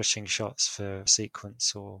establishing shots for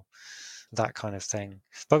sequence or that kind of thing.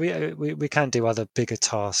 But we can do other bigger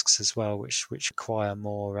tasks as well, which require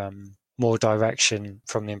more direction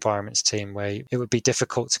from the environments team, where it would be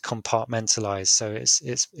difficult to compartmentalize. So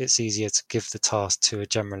it's easier to give the task to a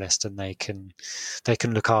generalist, and they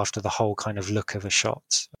can look after the whole kind of look of a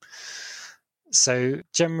shot. So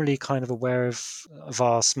generally kind of aware of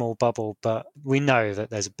our small bubble, but we know that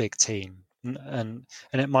there's a big team, and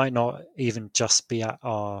it might not even just be at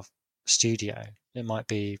our studio. It might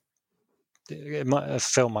be a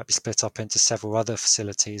film might be split up into several other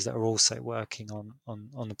facilities that are also working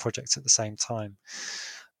on the project at the same time.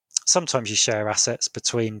 Sometimes you share assets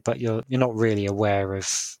between, but you're not really aware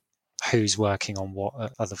of who's working on what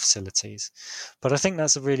at other facilities. But I think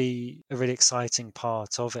that's a really exciting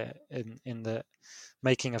part of it, in that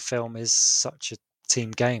making a film is such a team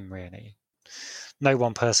game, really. No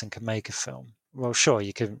one person can make a film. Well, sure,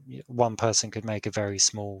 one person could make a very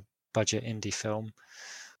small budget indie film.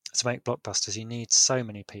 To make blockbusters, you need so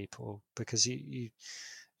many people, because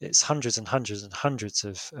it's hundreds and hundreds and hundreds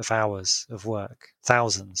of hours of work,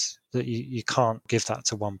 thousands, that you can't give that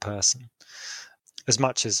to one person. As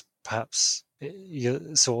much as perhaps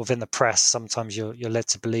you're sort of in the press, sometimes you're led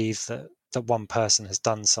to believe that one person has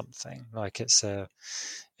done something, like it's a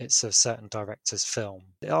certain director's film.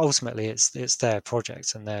 Ultimately, it's their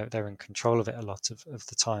project, and they're in control of it a lot of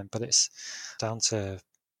the time. But it's down to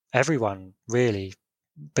everyone really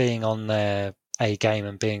being on their A game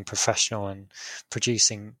and being professional and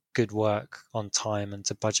producing good work on time and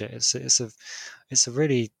to budget. It's a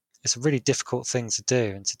really difficult thing to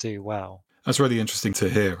do, and to do well. That's really interesting to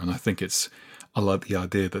hear, and I like the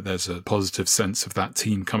idea that there's a positive sense of that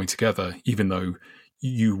team coming together, even though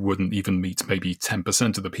you wouldn't even meet maybe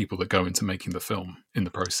 10% of the people that go into making the film in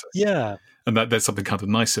the process. Yeah. And there's something kind of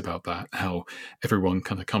nice about that, how everyone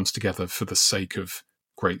kind of comes together for the sake of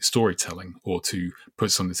great storytelling, or to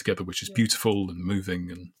put something together which is beautiful and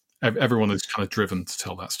moving, and everyone is kind of driven to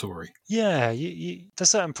tell that story. Yeah,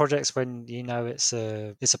 there's certain projects when it's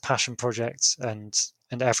a passion project, and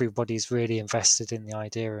everybody's really invested in the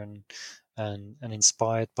idea, and and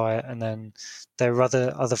inspired by it. And then there are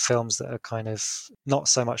other films that are kind of not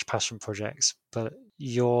so much passion projects, but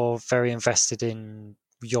you're very invested in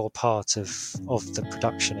your part of the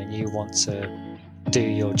production, and you want to do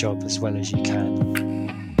your job as well as you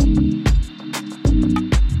can.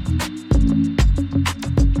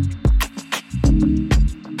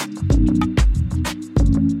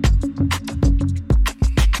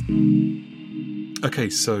 Okay,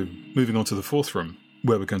 so moving on to the fourth room,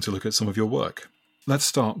 where we're going to look at some of your work. Let's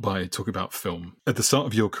start by talking about film. At the start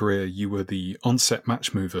of your career, you were the on-set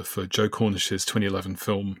match mover for Joe Cornish's 2011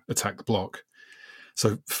 film Attack the Block.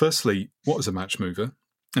 So firstly, what was a match mover?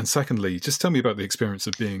 And secondly, just tell me about the experience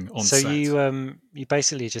of being on set. So you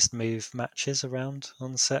basically just move matches around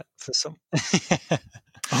on set for some...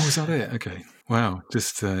 Oh, is that it? Okay. Wow.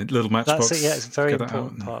 Just a little matchbox. That's it, yeah. It's a very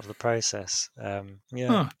important part of the process.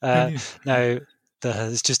 No,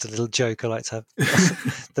 there's just a little joke I like to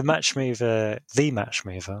have. The match mover,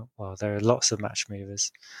 well, there are lots of match movers.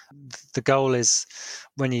 The goal is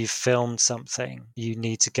when you've filmed something, you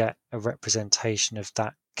need to get a representation of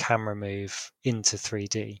that camera move into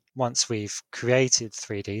 3D. Once we've created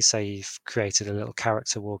 3D, say you've created a little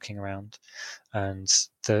character walking around and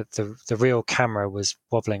the real camera was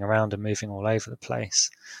wobbling around and moving all over the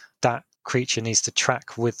place, that creature needs to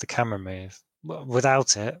track with the camera move.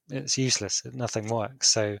 Without it, it's useless. Nothing works.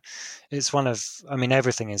 So it's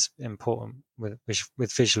everything is important with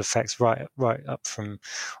visual effects right up from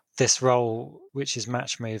this role, which is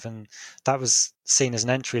match move, and that was seen as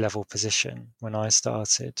an entry level position when I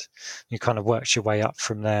started. You kind of worked your way up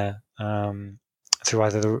from there through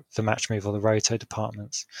either the match move or the roto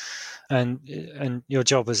departments, and your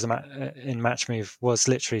job as in match move was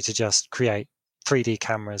literally to just create 3D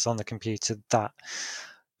cameras on the computer that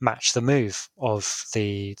match the move of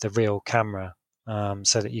the real camera,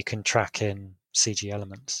 so that you can track in CG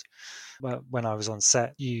elements. Well, when I was on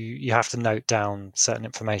set, you have to note down certain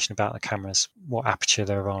information about the cameras, what aperture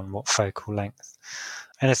they're on, what focal length,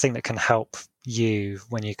 anything that can help you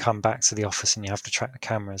when you come back to the office and you have to track the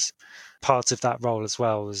cameras. Part of that role as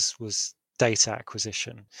well was data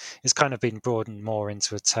acquisition. It's kind of been broadened more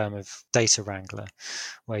into a term of data wrangler,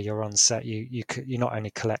 where you're on set, you not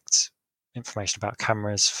only collect information about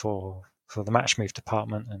cameras for the match move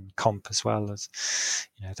department and comp, as well as,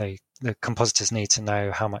 the compositors need to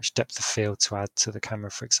know how much depth of field to add to the camera,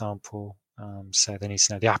 for example. So they need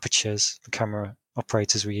to know the apertures the camera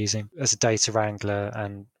operators were using as a data wrangler.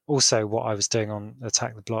 And also what I was doing on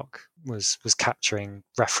Attack the Block was capturing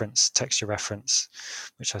texture reference,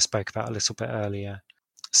 which I spoke about a little bit earlier,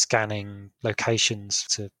 scanning locations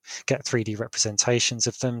to get 3D representations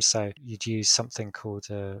of them. So you'd use something called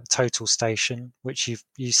a total station, which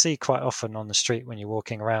you see quite often on the street when you're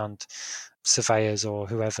walking around, surveyors or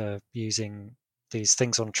whoever using these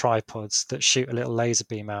things on tripods that shoot a little laser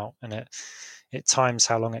beam out, and it times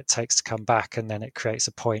how long it takes to come back, and then it creates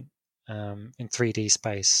a point in 3D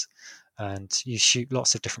space, and you shoot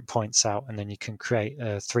lots of different points out, and then you can create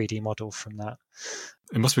a 3D model from that.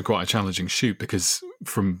 It must be quite a challenging shoot, because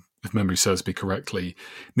if memory serves me correctly,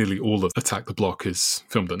 nearly all of Attack the Block is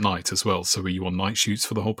filmed at night as well. So were you on night shoots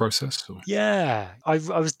for the whole process? Or? Yeah, I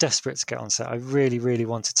was desperate to get on set. I really, really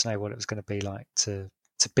wanted to know what it was going to be like to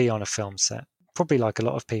be on a film set. Probably like a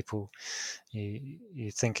lot of people, you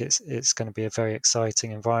think it's going to be a very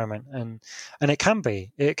exciting environment, and it can be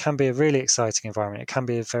a really exciting environment. It can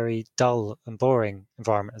be a very dull and boring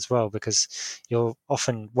environment as well, because you're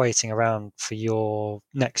often waiting around for your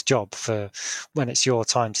next job, for when it's your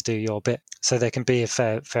time to do your bit. So there can be a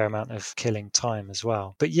fair amount of killing time as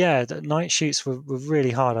well. But yeah, the night shoots were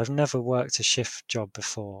really hard. I've never worked a shift job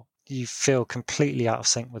before. You feel completely out of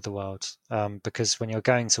sync with the world, because when you're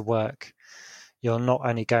going to work, you're not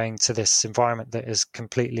only going to this environment that is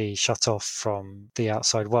completely shut off from the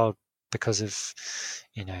outside world because of,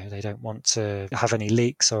 they don't want to have any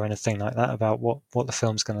leaks or anything like that about what the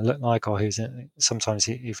film's going to look like, or sometimes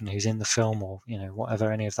even who's in the film, or,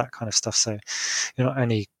 whatever, any of that kind of stuff. So you're not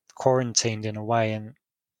only quarantined in a way, and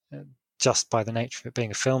just by the nature of it being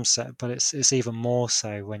a film set, but it's even more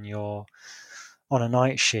so when you're on a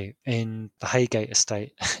night shoot in the Haygate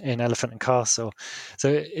estate in Elephant and Castle. So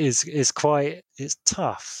it's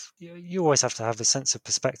tough. You always have to have a sense of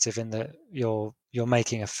perspective in that you're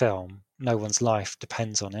making a film. No one's life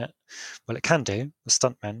depends on it. Well, it can do. The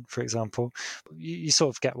stuntmen, for example. You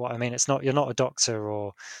sort of get what I mean. You're not a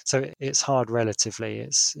doctor, so it's hard relatively.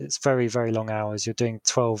 It's very, very long hours. You're doing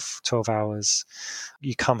 12 hours.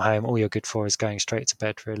 You come home, all you're good for is going straight to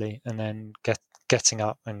bed, really, and then getting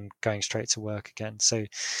up and going straight to work again. So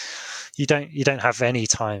you don't have any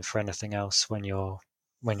time for anything else when you're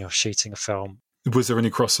shooting a film. Was there any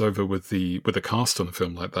crossover with the cast on a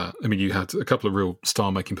film like that? I mean, you had a couple of real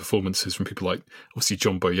star-making performances from people like, obviously,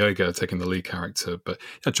 John Boyega taking the lead character, but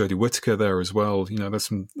you had Jodie Whittaker there as well. You know, there's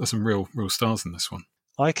some real stars in this one.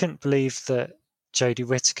 I couldn't believe that Jodie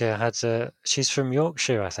Whittaker she's from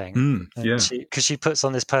Yorkshire, I think. Yeah. Because she puts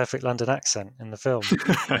on this perfect London accent in the film.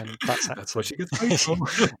 And that's what she gets paid for.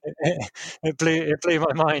 it blew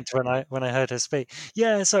my mind when I heard her speak.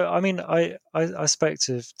 Yeah, so I mean, I spoke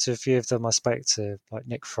to a few of them. I spoke to like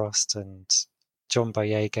Nick Frost and John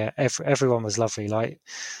Boyega. Everyone was lovely. Like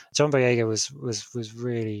John Boyega was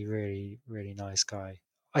really, really, really nice guy.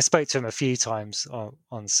 I spoke to him a few times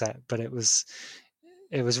on set, but it was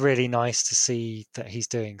really nice to see that he's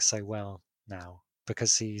doing so well now,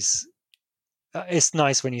 because it's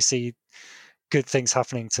nice when you see good things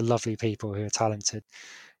happening to lovely people who are talented.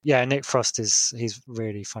 Yeah, Nick Frost he's a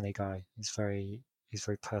really funny guy. He's very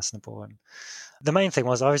personable. And the main thing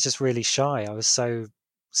was I was just really shy. I was so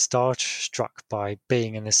starstruck by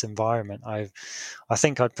being in this environment. I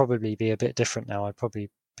think I'd probably be a bit different now. I'd probably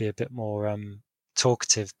be a bit more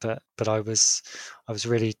talkative, but I was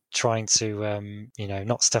really trying to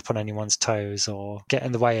not step on anyone's toes or get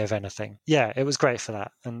in the way of anything. Yeah, it was great for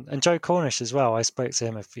that. And Joe Cornish as well. I spoke to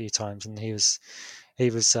him a few times, and he was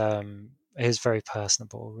very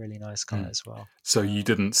personable, really nice guy as well. So you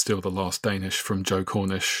didn't steal the last Danish from Joe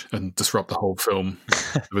Cornish and disrupt the whole film?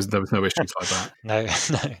 There was no issues like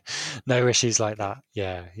that. No issues like that.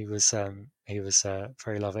 Yeah, he was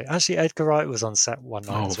very lovely. Actually, Edgar Wright was on set one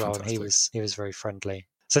night as well, fantastic. And he was very friendly.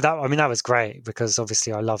 So that was great, because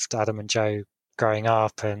obviously I loved Adam and Joe growing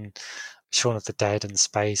up, and Shaun of the Dead and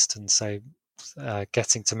Spaced, and so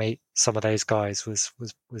getting to meet some of those guys was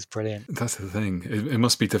brilliant. That's the thing. It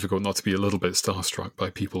must be difficult not to be a little bit starstruck by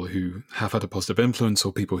people who have had a positive influence,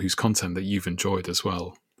 or people whose content that you've enjoyed as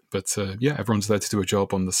well. But yeah, everyone's there to do a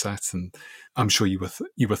job on the set, and I'm sure you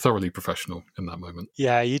were thoroughly professional in that moment.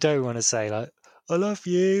 Yeah, you don't want to say like, I love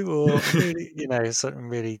you, or really, something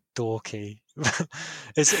really dorky.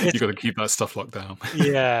 You've got to keep that stuff locked down.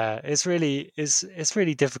 Yeah, it's really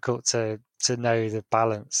difficult to know the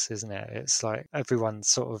balance, isn't it? It's like everyone's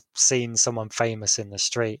sort of seen someone famous in the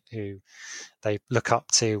street who they look up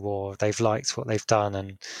to, or they've liked what they've done,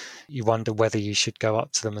 and you wonder whether you should go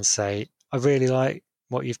up to them and say, I really like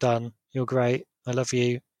what you've done, you're great, I love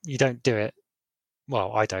you. You don't do it.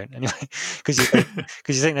 Well, I don't anyway, because you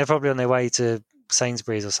think they're probably on their way to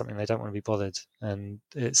Sainsbury's or something. They don't want to be bothered, and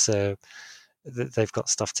it's they've got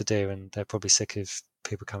stuff to do, and they're probably sick of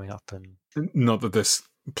people coming up. And not that this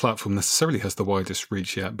platform necessarily has the widest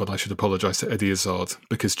reach yet, but I should apologise to Eddie Izzard,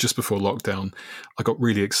 because just before lockdown I got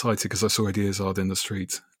really excited because I saw Eddie Izzard in the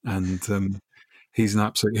street, and he's an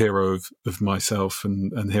absolute hero of myself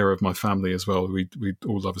and hero of my family as well. We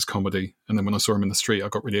all love his comedy. And then when I saw him in the street, I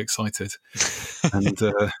got really excited. And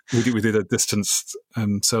we did a distanced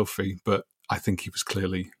selfie, but I think he was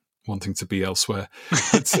clearly wanting to be elsewhere.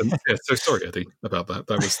 But, yeah, so sorry, Eddie, about that.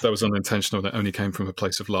 That was unintentional. That only came from a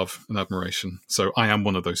place of love and admiration. So I am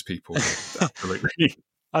one of those people. Absolutely.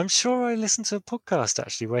 I'm sure I listened to a podcast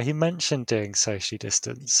actually where he mentioned doing socially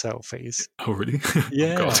distanced selfies. Oh, really?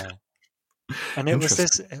 Yeah. Oh, God. And there was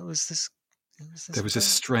this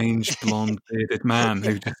strange blonde bearded man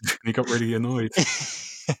who he got really annoyed.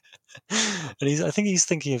 And I think he's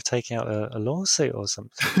thinking of taking out a lawsuit or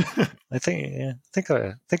something. I think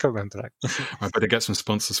I remember that. I better get some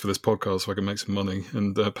sponsors for this podcast so I can make some money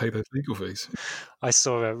and pay those legal fees. I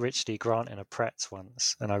saw Richard E. Grant in a Pretz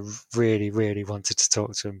once, and I really, really wanted to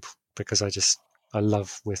talk to him because I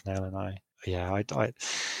love Withnail and I. Yeah,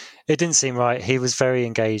 it didn't seem right. He was very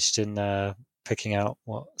engaged in picking out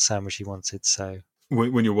what sandwich he wanted. So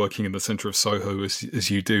when you're working in the centre of Soho, as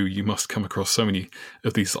you do, you must come across so many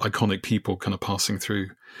of these iconic people kind of passing through,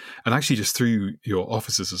 and actually just through your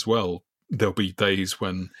offices as well. There'll be days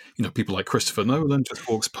when people like Christopher Nolan just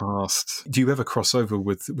walks past. Do you ever cross over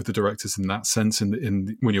with the directors in that sense?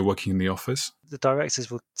 In when you're working in the office, the directors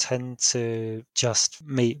will tend to just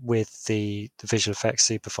meet with the visual effects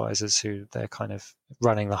supervisors, who they're kind of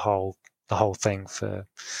running the whole thing for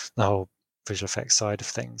the whole visual effects side of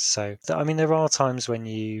things. So I mean, there are times when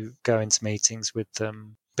you go into meetings with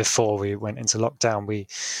them. Before we went into lockdown,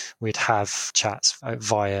 we'd have chats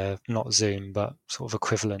via not Zoom but sort of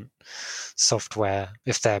equivalent software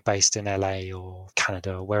if they're based in LA or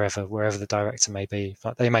Canada or wherever the director may be.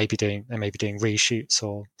 Like they may be doing reshoots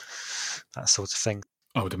or that sort of thing.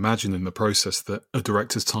 I would imagine in the process that a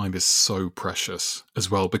director's time is so precious as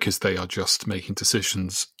well, because they are just making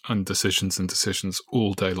decisions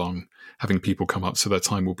all day long, having people come up, so their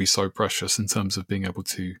time will be so precious in terms of being able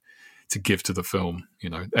to give to the film.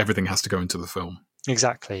 Everything has to go into the film.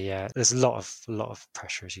 Exactly. Yeah. There's a lot of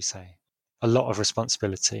pressure, as you say, a lot of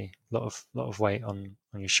responsibility, a lot of weight on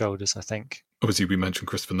your shoulders, I think. Obviously, we mentioned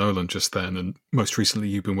Christopher Nolan just then, and most recently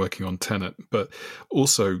you've been working on Tenet. But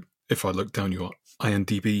also, if I look down your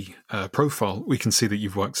IMDb profile, we can see that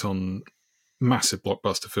you've worked on massive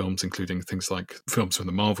blockbuster films, including things like films from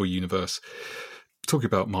the Marvel universe. Talking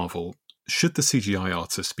about Marvel, should the CGI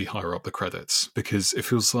artists be higher up the credits? Because it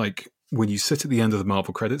feels like when you sit at the end of the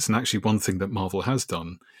Marvel credits, and actually one thing that Marvel has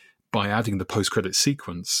done, by adding the post-credit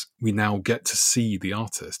sequence, we now get to see the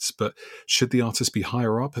artists. But should the artists be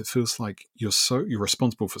higher up? It feels like you're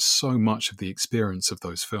responsible for so much of the experience of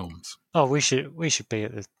those films. Oh, we should be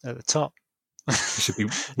at the top. It should be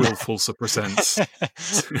Will Fulcer presents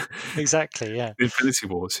Exactly. Yeah. Infinity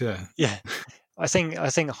Wars. Yeah. Yeah. I think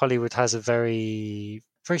Hollywood has a very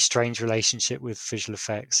strange relationship with visual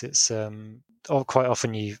effects. It's quite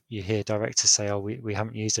often you hear directors say, "Oh, we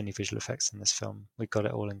haven't used any visual effects in this film. We got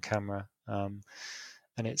it all in camera," and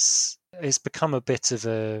it's become a bit of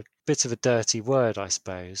a dirty word, I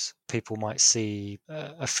suppose. People might see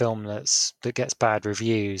a film that gets bad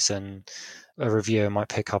reviews, and a reviewer might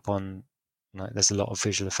pick up on there's a lot of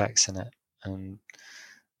visual effects in it and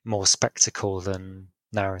more spectacle than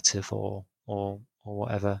narrative or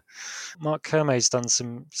whatever. Mark Kermode's done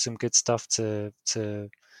some good stuff to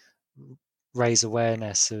raise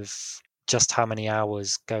awareness of just how many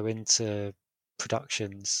hours go into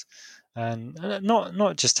productions, and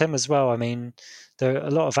not just him as well. I mean, there are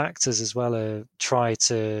a lot of actors as well try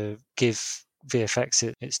to give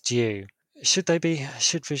VFX its due. Should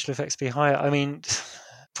visual effects be higher? I mean,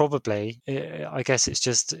 probably. I guess it's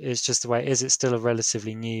just the way it is. It's still a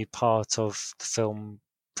relatively new part of the film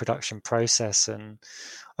production process, and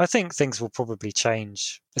I think things will probably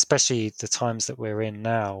change, especially the times that we're in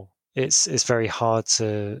now. It's very hard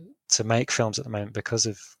to make films at the moment because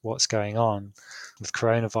of what's going on with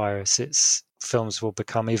coronavirus. Films will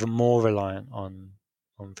become even more reliant on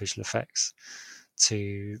visual effects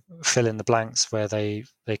to fill in the blanks where they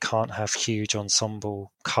can't have huge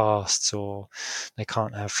ensemble casts or they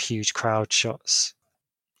can't have huge crowd shots.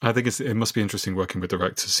 I think it must be interesting working with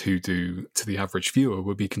directors who do, to the average viewer,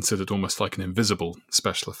 would be considered almost like an invisible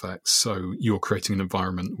special effects. So you're creating an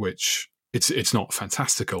environment which it's not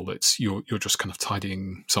fantastical. It's you're just kind of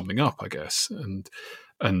tidying something up, I guess, and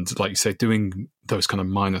like you say, doing those kind of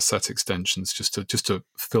minor set extensions just to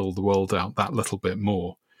fill the world out that little bit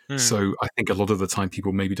more. So I think a lot of the time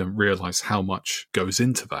people maybe don't realize how much goes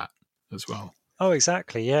into that as well. Oh,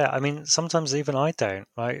 exactly. Yeah. I mean, sometimes even I don't,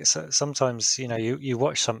 right? So sometimes, you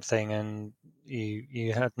watch something and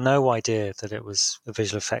you had no idea that it was a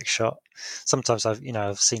visual effects shot. Sometimes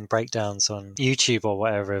I've seen breakdowns on YouTube or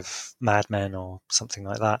whatever of Mad Men or something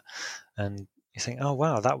like that. And you think, oh,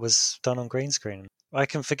 wow, that was done on green screen. I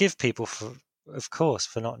can forgive people of course,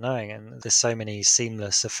 for not knowing. And there's so many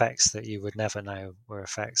seamless effects that you would never know were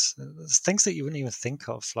effects. There's things that you wouldn't even think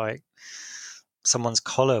of, like someone's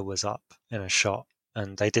collar was up in a shot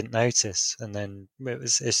and they didn't notice, and then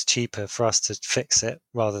it's cheaper for us to fix it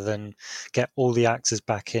rather than get all the actors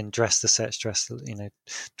back in, dress the sets,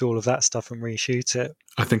 do all of that stuff and reshoot it.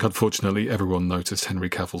 I think unfortunately everyone noticed Henry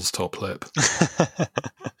Cavill's top lip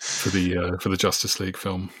for the Justice League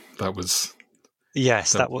film. That was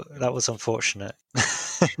that was unfortunate.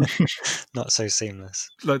 Not so seamless.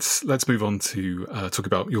 Let's move on to talk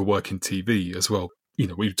about your work in TV as well. We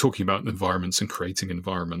were talking about environments and creating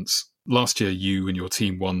environments. Last year, you and your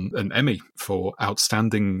team won an Emmy for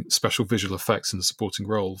Outstanding Special Visual Effects in a Supporting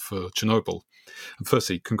Role for Chernobyl. And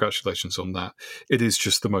firstly, congratulations on that. It is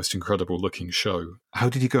just the most incredible looking show. How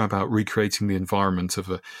did you go about recreating the environment of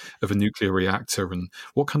a nuclear reactor, and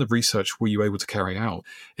what kind of research were you able to carry out?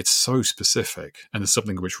 It's so specific, and it's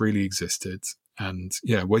something which really existed. And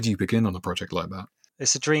yeah, where do you begin on a project like that?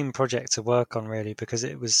 It's a dream project to work on, really, because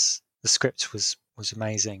the script was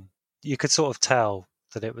amazing. You could sort of tell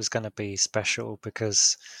that it was going to be special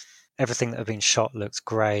because everything that had been shot looked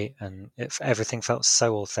great and everything felt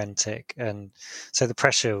so authentic. And so the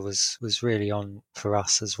pressure was really on for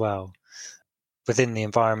us as well. Within the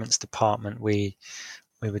environments department, we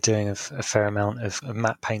were doing a fair amount of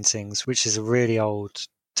matte paintings, which is a really old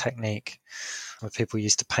technique where people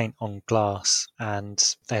used to paint on glass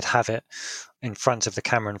and they'd have it in front of the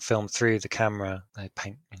camera and film through the camera. They'd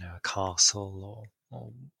paint, a castle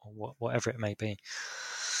or whatever it may be.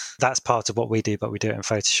 That's part of what we do, but we do it in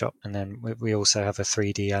Photoshop. And then we also have a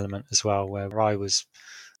 3D element as well, where I was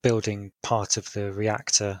building part of the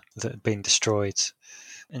reactor that had been destroyed.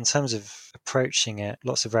 In terms of approaching it,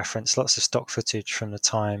 lots of reference, lots of stock footage from the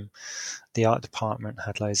time. The art department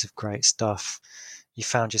had loads of great stuff. you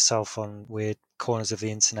found yourself on weird corners of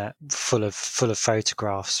the internet full of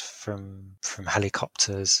photographs from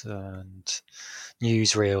helicopters and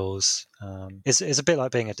newsreels. It's a bit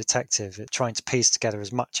like being a detective, trying to piece together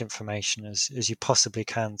as much information as you possibly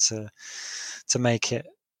can to make it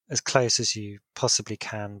as close as you possibly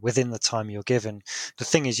can within the time you're given. The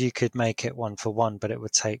thing is, you could make it one for one, but it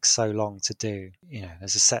would take so long to do.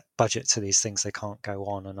 There's a set budget to these things. They can't go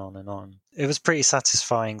on and on and on. It was pretty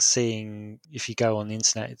satisfying seeing, if you go on the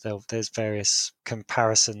internet, there's various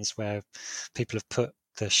comparisons where people have put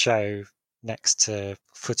the show next to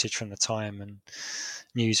footage from the time and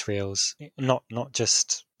newsreels, not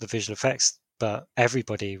just the visual effects, but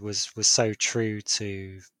everybody was so true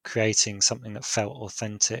to creating something that felt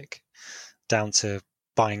authentic, down to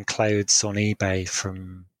buying clothes on eBay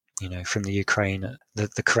from the Ukraine,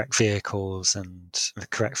 the correct vehicles and the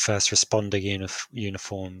correct first responder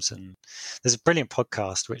uniforms. And there's a brilliant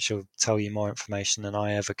podcast which will tell you more information than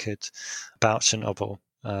I ever could about Chernobyl.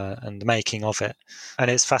 And the making of it,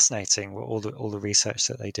 and it's fascinating all the research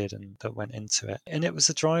that they did and that went into it. And it was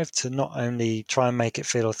a drive to not only try and make it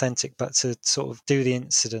feel authentic, but to sort of do the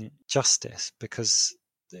incident justice, because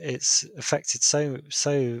it's affected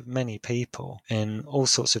so many people in all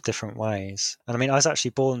sorts of different ways. And I mean, I was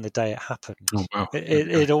actually born the day it happened. Oh, wow.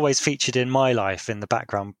 It always featured in my life in the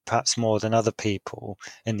background, perhaps more than other people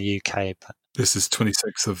in the UK. But this is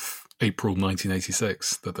 26th of April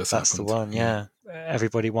 1986 that this happened. That's the one, yeah.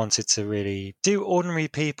 Everybody wanted to really do ordinary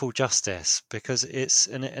people justice, because it's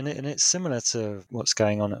similar to what's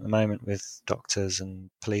going on at the moment with doctors and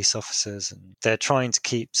police officers, and they're trying to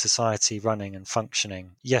keep society running and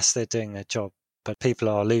functioning. Yes, they're doing their job, but people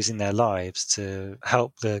are losing their lives to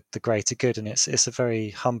help the greater good, and it's a very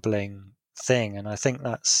humbling thing. And I think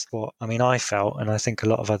that's what I felt, and I think a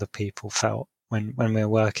lot of other people felt when we were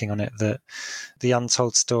working on it, that the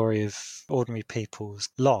untold story of ordinary people's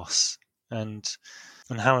loss and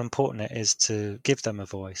how important it is to give them a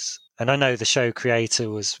voice. And I know the show creator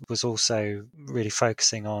was also really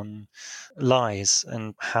focusing on lies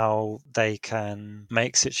and how they can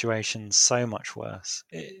make situations so much worse.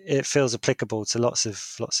 It feels applicable to lots of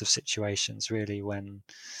situations, really, when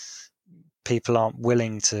people aren't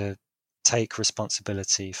willing to take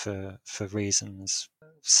responsibility for reasons,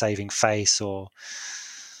 saving face or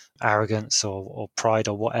arrogance or pride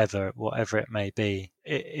or whatever it may be.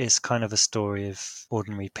 It is kind of a story of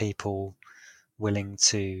ordinary people willing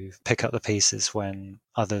to pick up the pieces when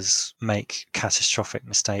others make catastrophic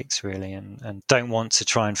mistakes, really, and don't want to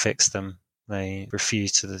try and fix them. They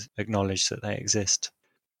refuse to acknowledge that they exist.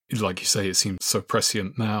 Like you say, it seems so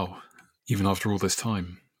prescient now, even after all this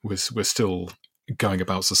time. We're still going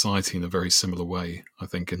about society in a very similar way, I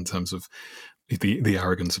think, in terms of the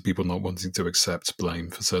arrogance of people not wanting to accept blame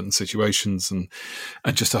for certain situations, and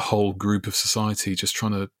just a whole group of society just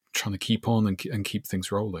trying to keep on and keep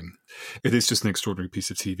things rolling. It is just an extraordinary piece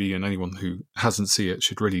of TV, and anyone who hasn't seen it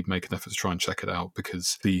should really make an effort to try and check it out,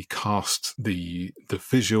 because the cast, the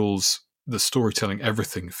visuals, the storytelling,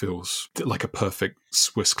 everything feels like a perfect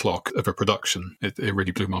Swiss clock of a production. It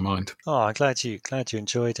really blew my mind. Oh, I'm glad you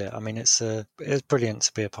enjoyed it. I mean, it was brilliant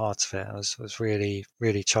to be a part of it. I was really,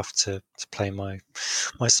 really chuffed to play my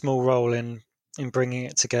small role in bringing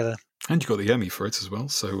it together. And you got the Emmy for it as well,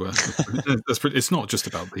 so it's not just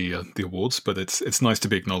about the awards, but it's nice to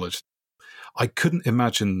be acknowledged. I couldn't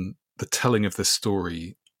imagine the telling of this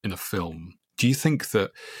story in a film. Do you think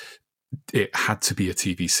that it had to be a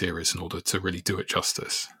TV series in order to really do it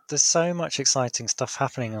justice? There's so much exciting stuff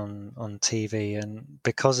happening on TV, and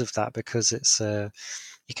because of that, because it's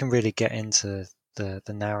you can really get into the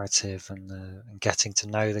narrative and getting to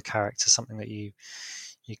know the character, something that you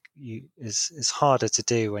is harder to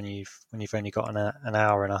do when you've only got an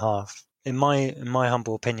hour and a half. In my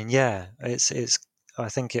humble opinion, yeah, it's I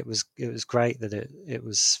think it was great that it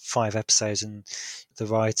was 5 episodes and the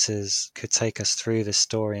writers could take us through this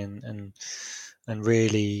story and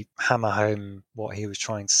really hammer home what he was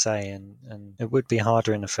trying to say, and it would be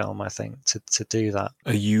harder in a film, I think, to do that.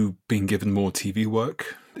 Are you being given more TV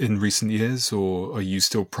work in recent years, or are you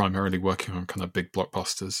still primarily working on kind of big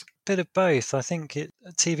blockbusters? Bit of both. I think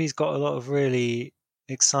TV's got a lot of really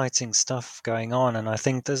exciting stuff going on, and I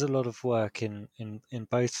think there's a lot of work in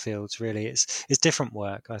both fields, really. It's different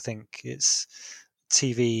work. I think it's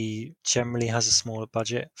TV generally has a smaller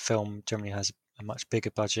budget, film generally has a much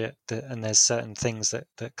bigger budget, and there's certain things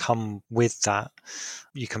that come with that.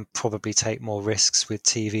 You can probably take more risks with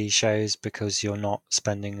TV shows because you're not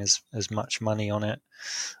spending as much money on it.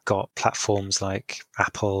 Got platforms like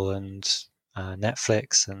Apple and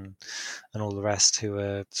Netflix and all the rest, who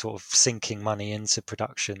are sort of sinking money into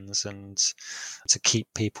productions and to keep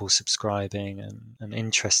people subscribing and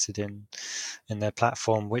interested in their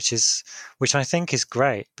platform, which I think is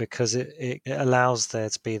great, because it allows there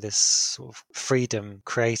to be this sort of freedom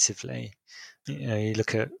creatively. You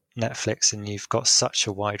look at Netflix and you've got such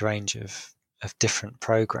a wide range of different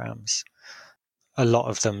programs. A lot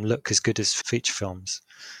of them look as good as feature films.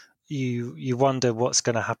 You wonder what's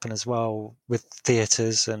going to happen as well with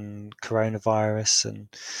theatres and coronavirus. And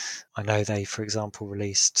I know they, for example,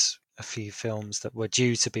 released a few films that were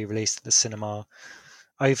due to be released at the cinema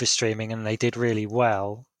over streaming, and they did really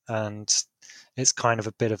well. And it's kind of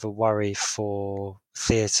a bit of a worry for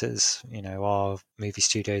theatres. Are movie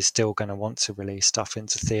studios still going to want to release stuff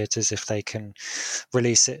into theatres if they can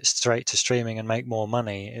release it straight to streaming and make more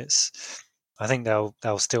money? I think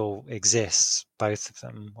they'll still exist, both of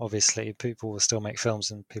them. Obviously, people will still make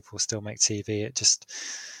films and people will still make TV. It just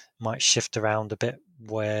might shift around a bit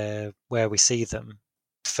where we see them.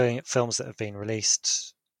 Films that have been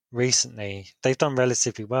released recently, they've done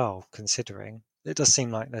relatively well, considering. It does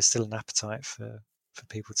seem like there's still an appetite for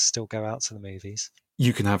people to still go out to the movies.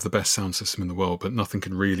 You can have the best sound system in the world, but nothing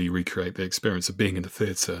can really recreate the experience of being in a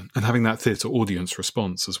theatre and having that theatre audience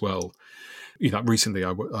response as well. Recently,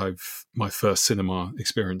 my first cinema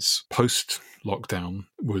experience post lockdown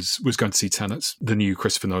was going to see Tenet, the new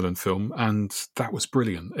Christopher Nolan film, and that was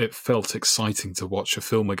brilliant. It felt exciting to watch a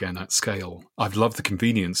film again at scale. I've loved the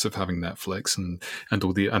convenience of having Netflix and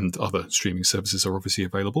other streaming services are obviously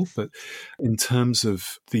available, but in terms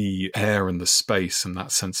of the air and the space and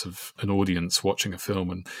that sense of an audience watching a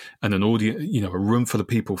film and an audience, a room full of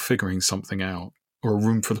people figuring something out, or a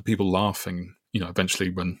room full of people laughing, eventually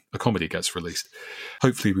when a comedy gets released.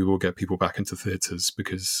 Hopefully we will get people back into theatres,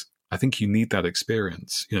 because I think you need that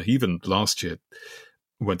experience. Even last year,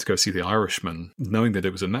 I went to go see The Irishman, knowing that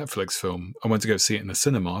it was a Netflix film. I went to go see it in the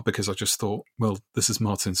cinema because I just thought, well, this is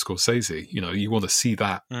Martin Scorsese. You want to see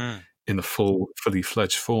that in the fully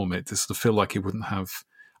fledged form. It just feel like it wouldn't have...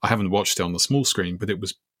 I haven't watched it on the small screen, but it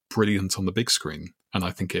was brilliant on the big screen. And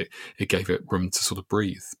I think it gave it room to sort of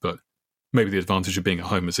breathe. But maybe the advantage of being at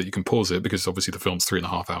home is that you can pause it, because obviously the film's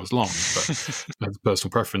 3.5 hours long, but that's personal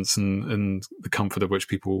preference and the comfort of which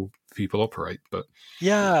people operate. But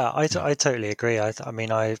yeah, I totally agree. I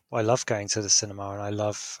mean, I love going to the cinema, and I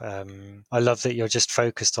love that you're just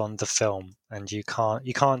focused on the film, and you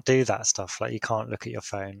can't do that stuff. Like, you can't look at your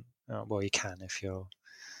phone. Well, you can if you're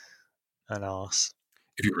an arse.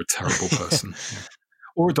 If you're a terrible person.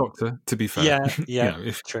 Or a doctor, to be fair. Yeah,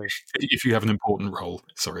 true. If you have an important role.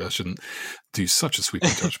 Sorry, I shouldn't do such a sweeping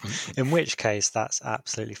judgment. In which case, that's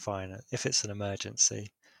absolutely fine if it's an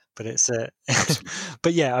emergency. But it's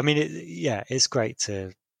but yeah, I mean, it's great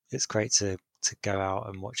to go out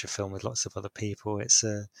and watch a film with lots of other people.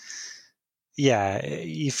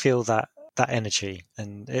 You feel that energy,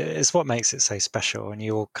 and it's what makes it so special. And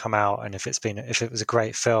you all come out, and if it was a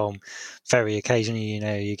great film, very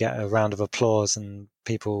occasionally, you get a round of applause, and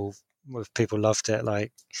people loved it.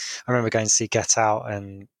 Like, I remember going to see Get Out,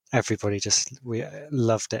 and everybody we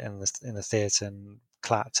loved it in the theatre and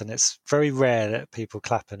clapped. And it's very rare that people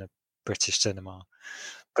clap in a British cinema.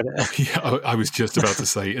 But I was just about to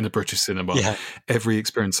say, in a British cinema, every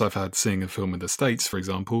experience I've had seeing a film in the States, for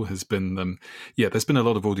example, has been, there's been a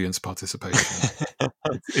lot of audience participation.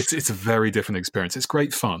 It's a very different experience. It's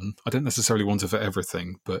great fun. I don't necessarily want it for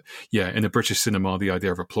everything, but in a British cinema, the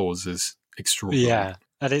idea of applause is extraordinary. Yeah,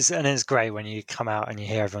 and it's great when you come out and you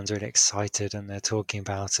hear everyone's really excited and they're talking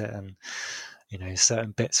about it, and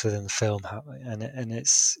certain bits within the film, and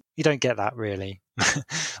it's, you don't get that really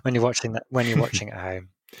when you're watching at home.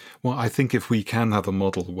 Well, I think if we can have a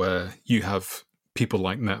model where you have people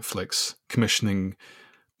like Netflix commissioning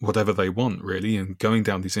whatever they want, really, and going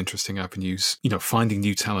down these interesting avenues, finding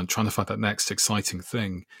new talent, trying to find that next exciting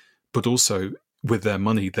thing, but also with their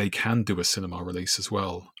money, they can do a cinema release as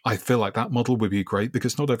well. I feel like that model would be great,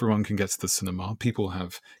 because not everyone can get to the cinema. People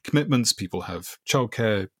have commitments, people have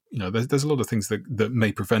childcare. There's a lot of things that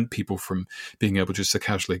may prevent people from being able just to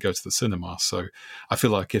casually go to the cinema. So I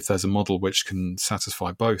feel like if there's a model which can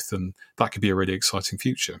satisfy both, then that could be a really exciting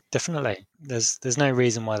future. Definitely. There's no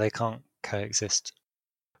reason why they can't coexist.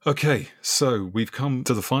 Okay, so we've come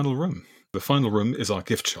to the final room. The final room is our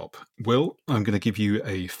gift shop. Will, I'm going to give you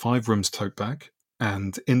a 5 rooms tote bag,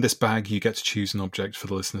 and in this bag you get to choose an object for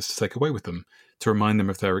the listeners to take away with them to remind them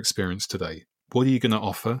of their experience today. What are you going to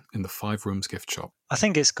offer in the 5 rooms gift shop? I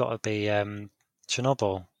think it's got to be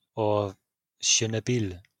Chernobyl, or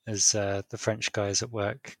Chernobyl, as the French guys at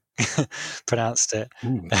work pronounced it.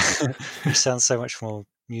 Which sounds so much more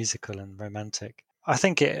musical and romantic. I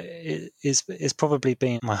think it's probably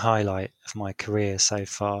been my highlight of my career so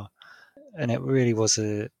far, and it really was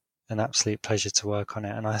an absolute pleasure to work on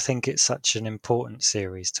it. And I think it's such an important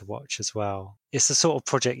series to watch as well. It's the sort of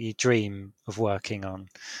project you dream of working on,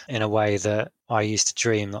 in a way that I used to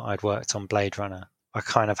dream that I'd worked on Blade Runner. I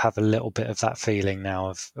kind of have a little bit of that feeling now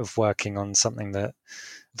of working on something that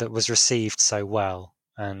was received so well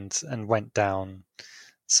and went down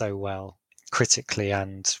so well critically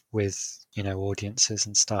and with audiences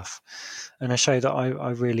and stuff, and a show that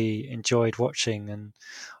I really enjoyed watching. And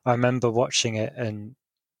I remember watching it, and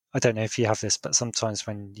I don't know if you have this, but sometimes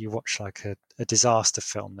when you watch like a disaster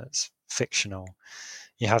film that's fictional,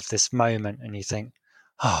 you have this moment and you think,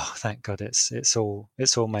 oh, thank God it's all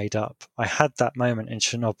made up. I had that moment in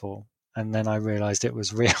Chernobyl, and then I realized it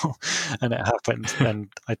was real and it happened,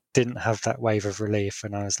 and I didn't have that wave of relief,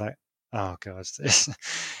 and I was like, oh God,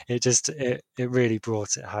 it really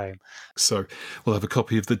brought it home. So we'll have a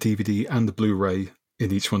copy of the DVD and the Blu-ray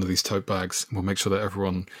in each one of these tote bags. We'll make sure that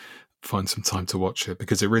everyone finds some time to watch it,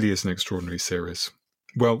 because it really is an extraordinary series.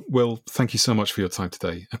 Well, Will, thank you so much for your time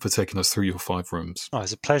today and for taking us through your 5 rooms. Oh,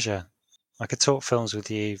 it's a pleasure. I could talk films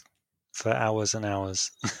with you for hours and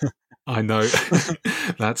hours. I know.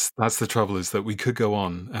 That's the trouble, is that we could go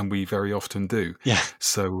on, and we very often do. Yeah.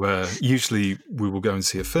 So usually we will go and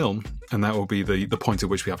see a film, and that will be the point at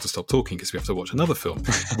which we have to stop talking, because we have to watch another film,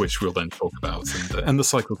 which we'll then talk about, and the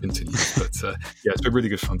cycle continues. But yeah, it's been really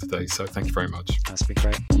good fun today, so thank you very much. That's been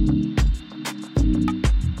great.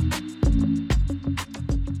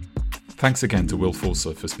 Thanks again to Will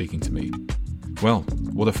Fulcer for speaking to me. Well,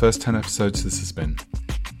 what a first 10 episodes this has been.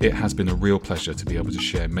 It has been a real pleasure to be able to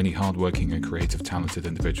share many hardworking and creative, talented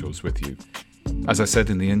individuals with you. As I said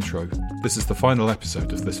in the intro, this is the final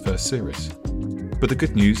episode of this first series. But the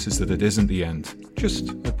good news is that it isn't the end, just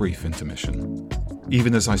a brief intermission.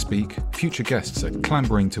 Even as I speak, future guests are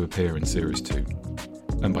clambering to appear in Series 2.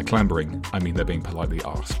 And by clambering, I mean they're being politely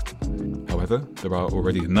asked. However, there are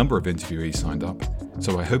already a number of interviewees signed up,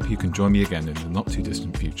 so I hope you can join me again in the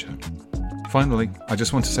not-too-distant future. Finally, I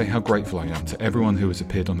just want to say how grateful I am to everyone who has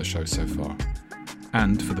appeared on the show so far,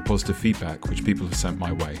 and for the positive feedback which people have sent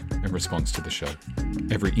my way in response to the show.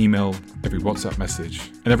 Every email, every WhatsApp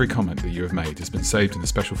message, and every comment that you have made has been saved in a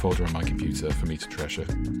special folder on my computer for me to treasure.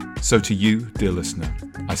 So to you, dear listener,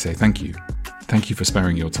 I say thank you. Thank you for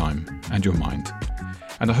sparing your time and your mind.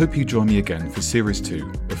 And I hope you join me again for Series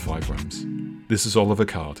 2 of 5 Rooms. This is Oliver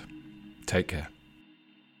Card. Take care.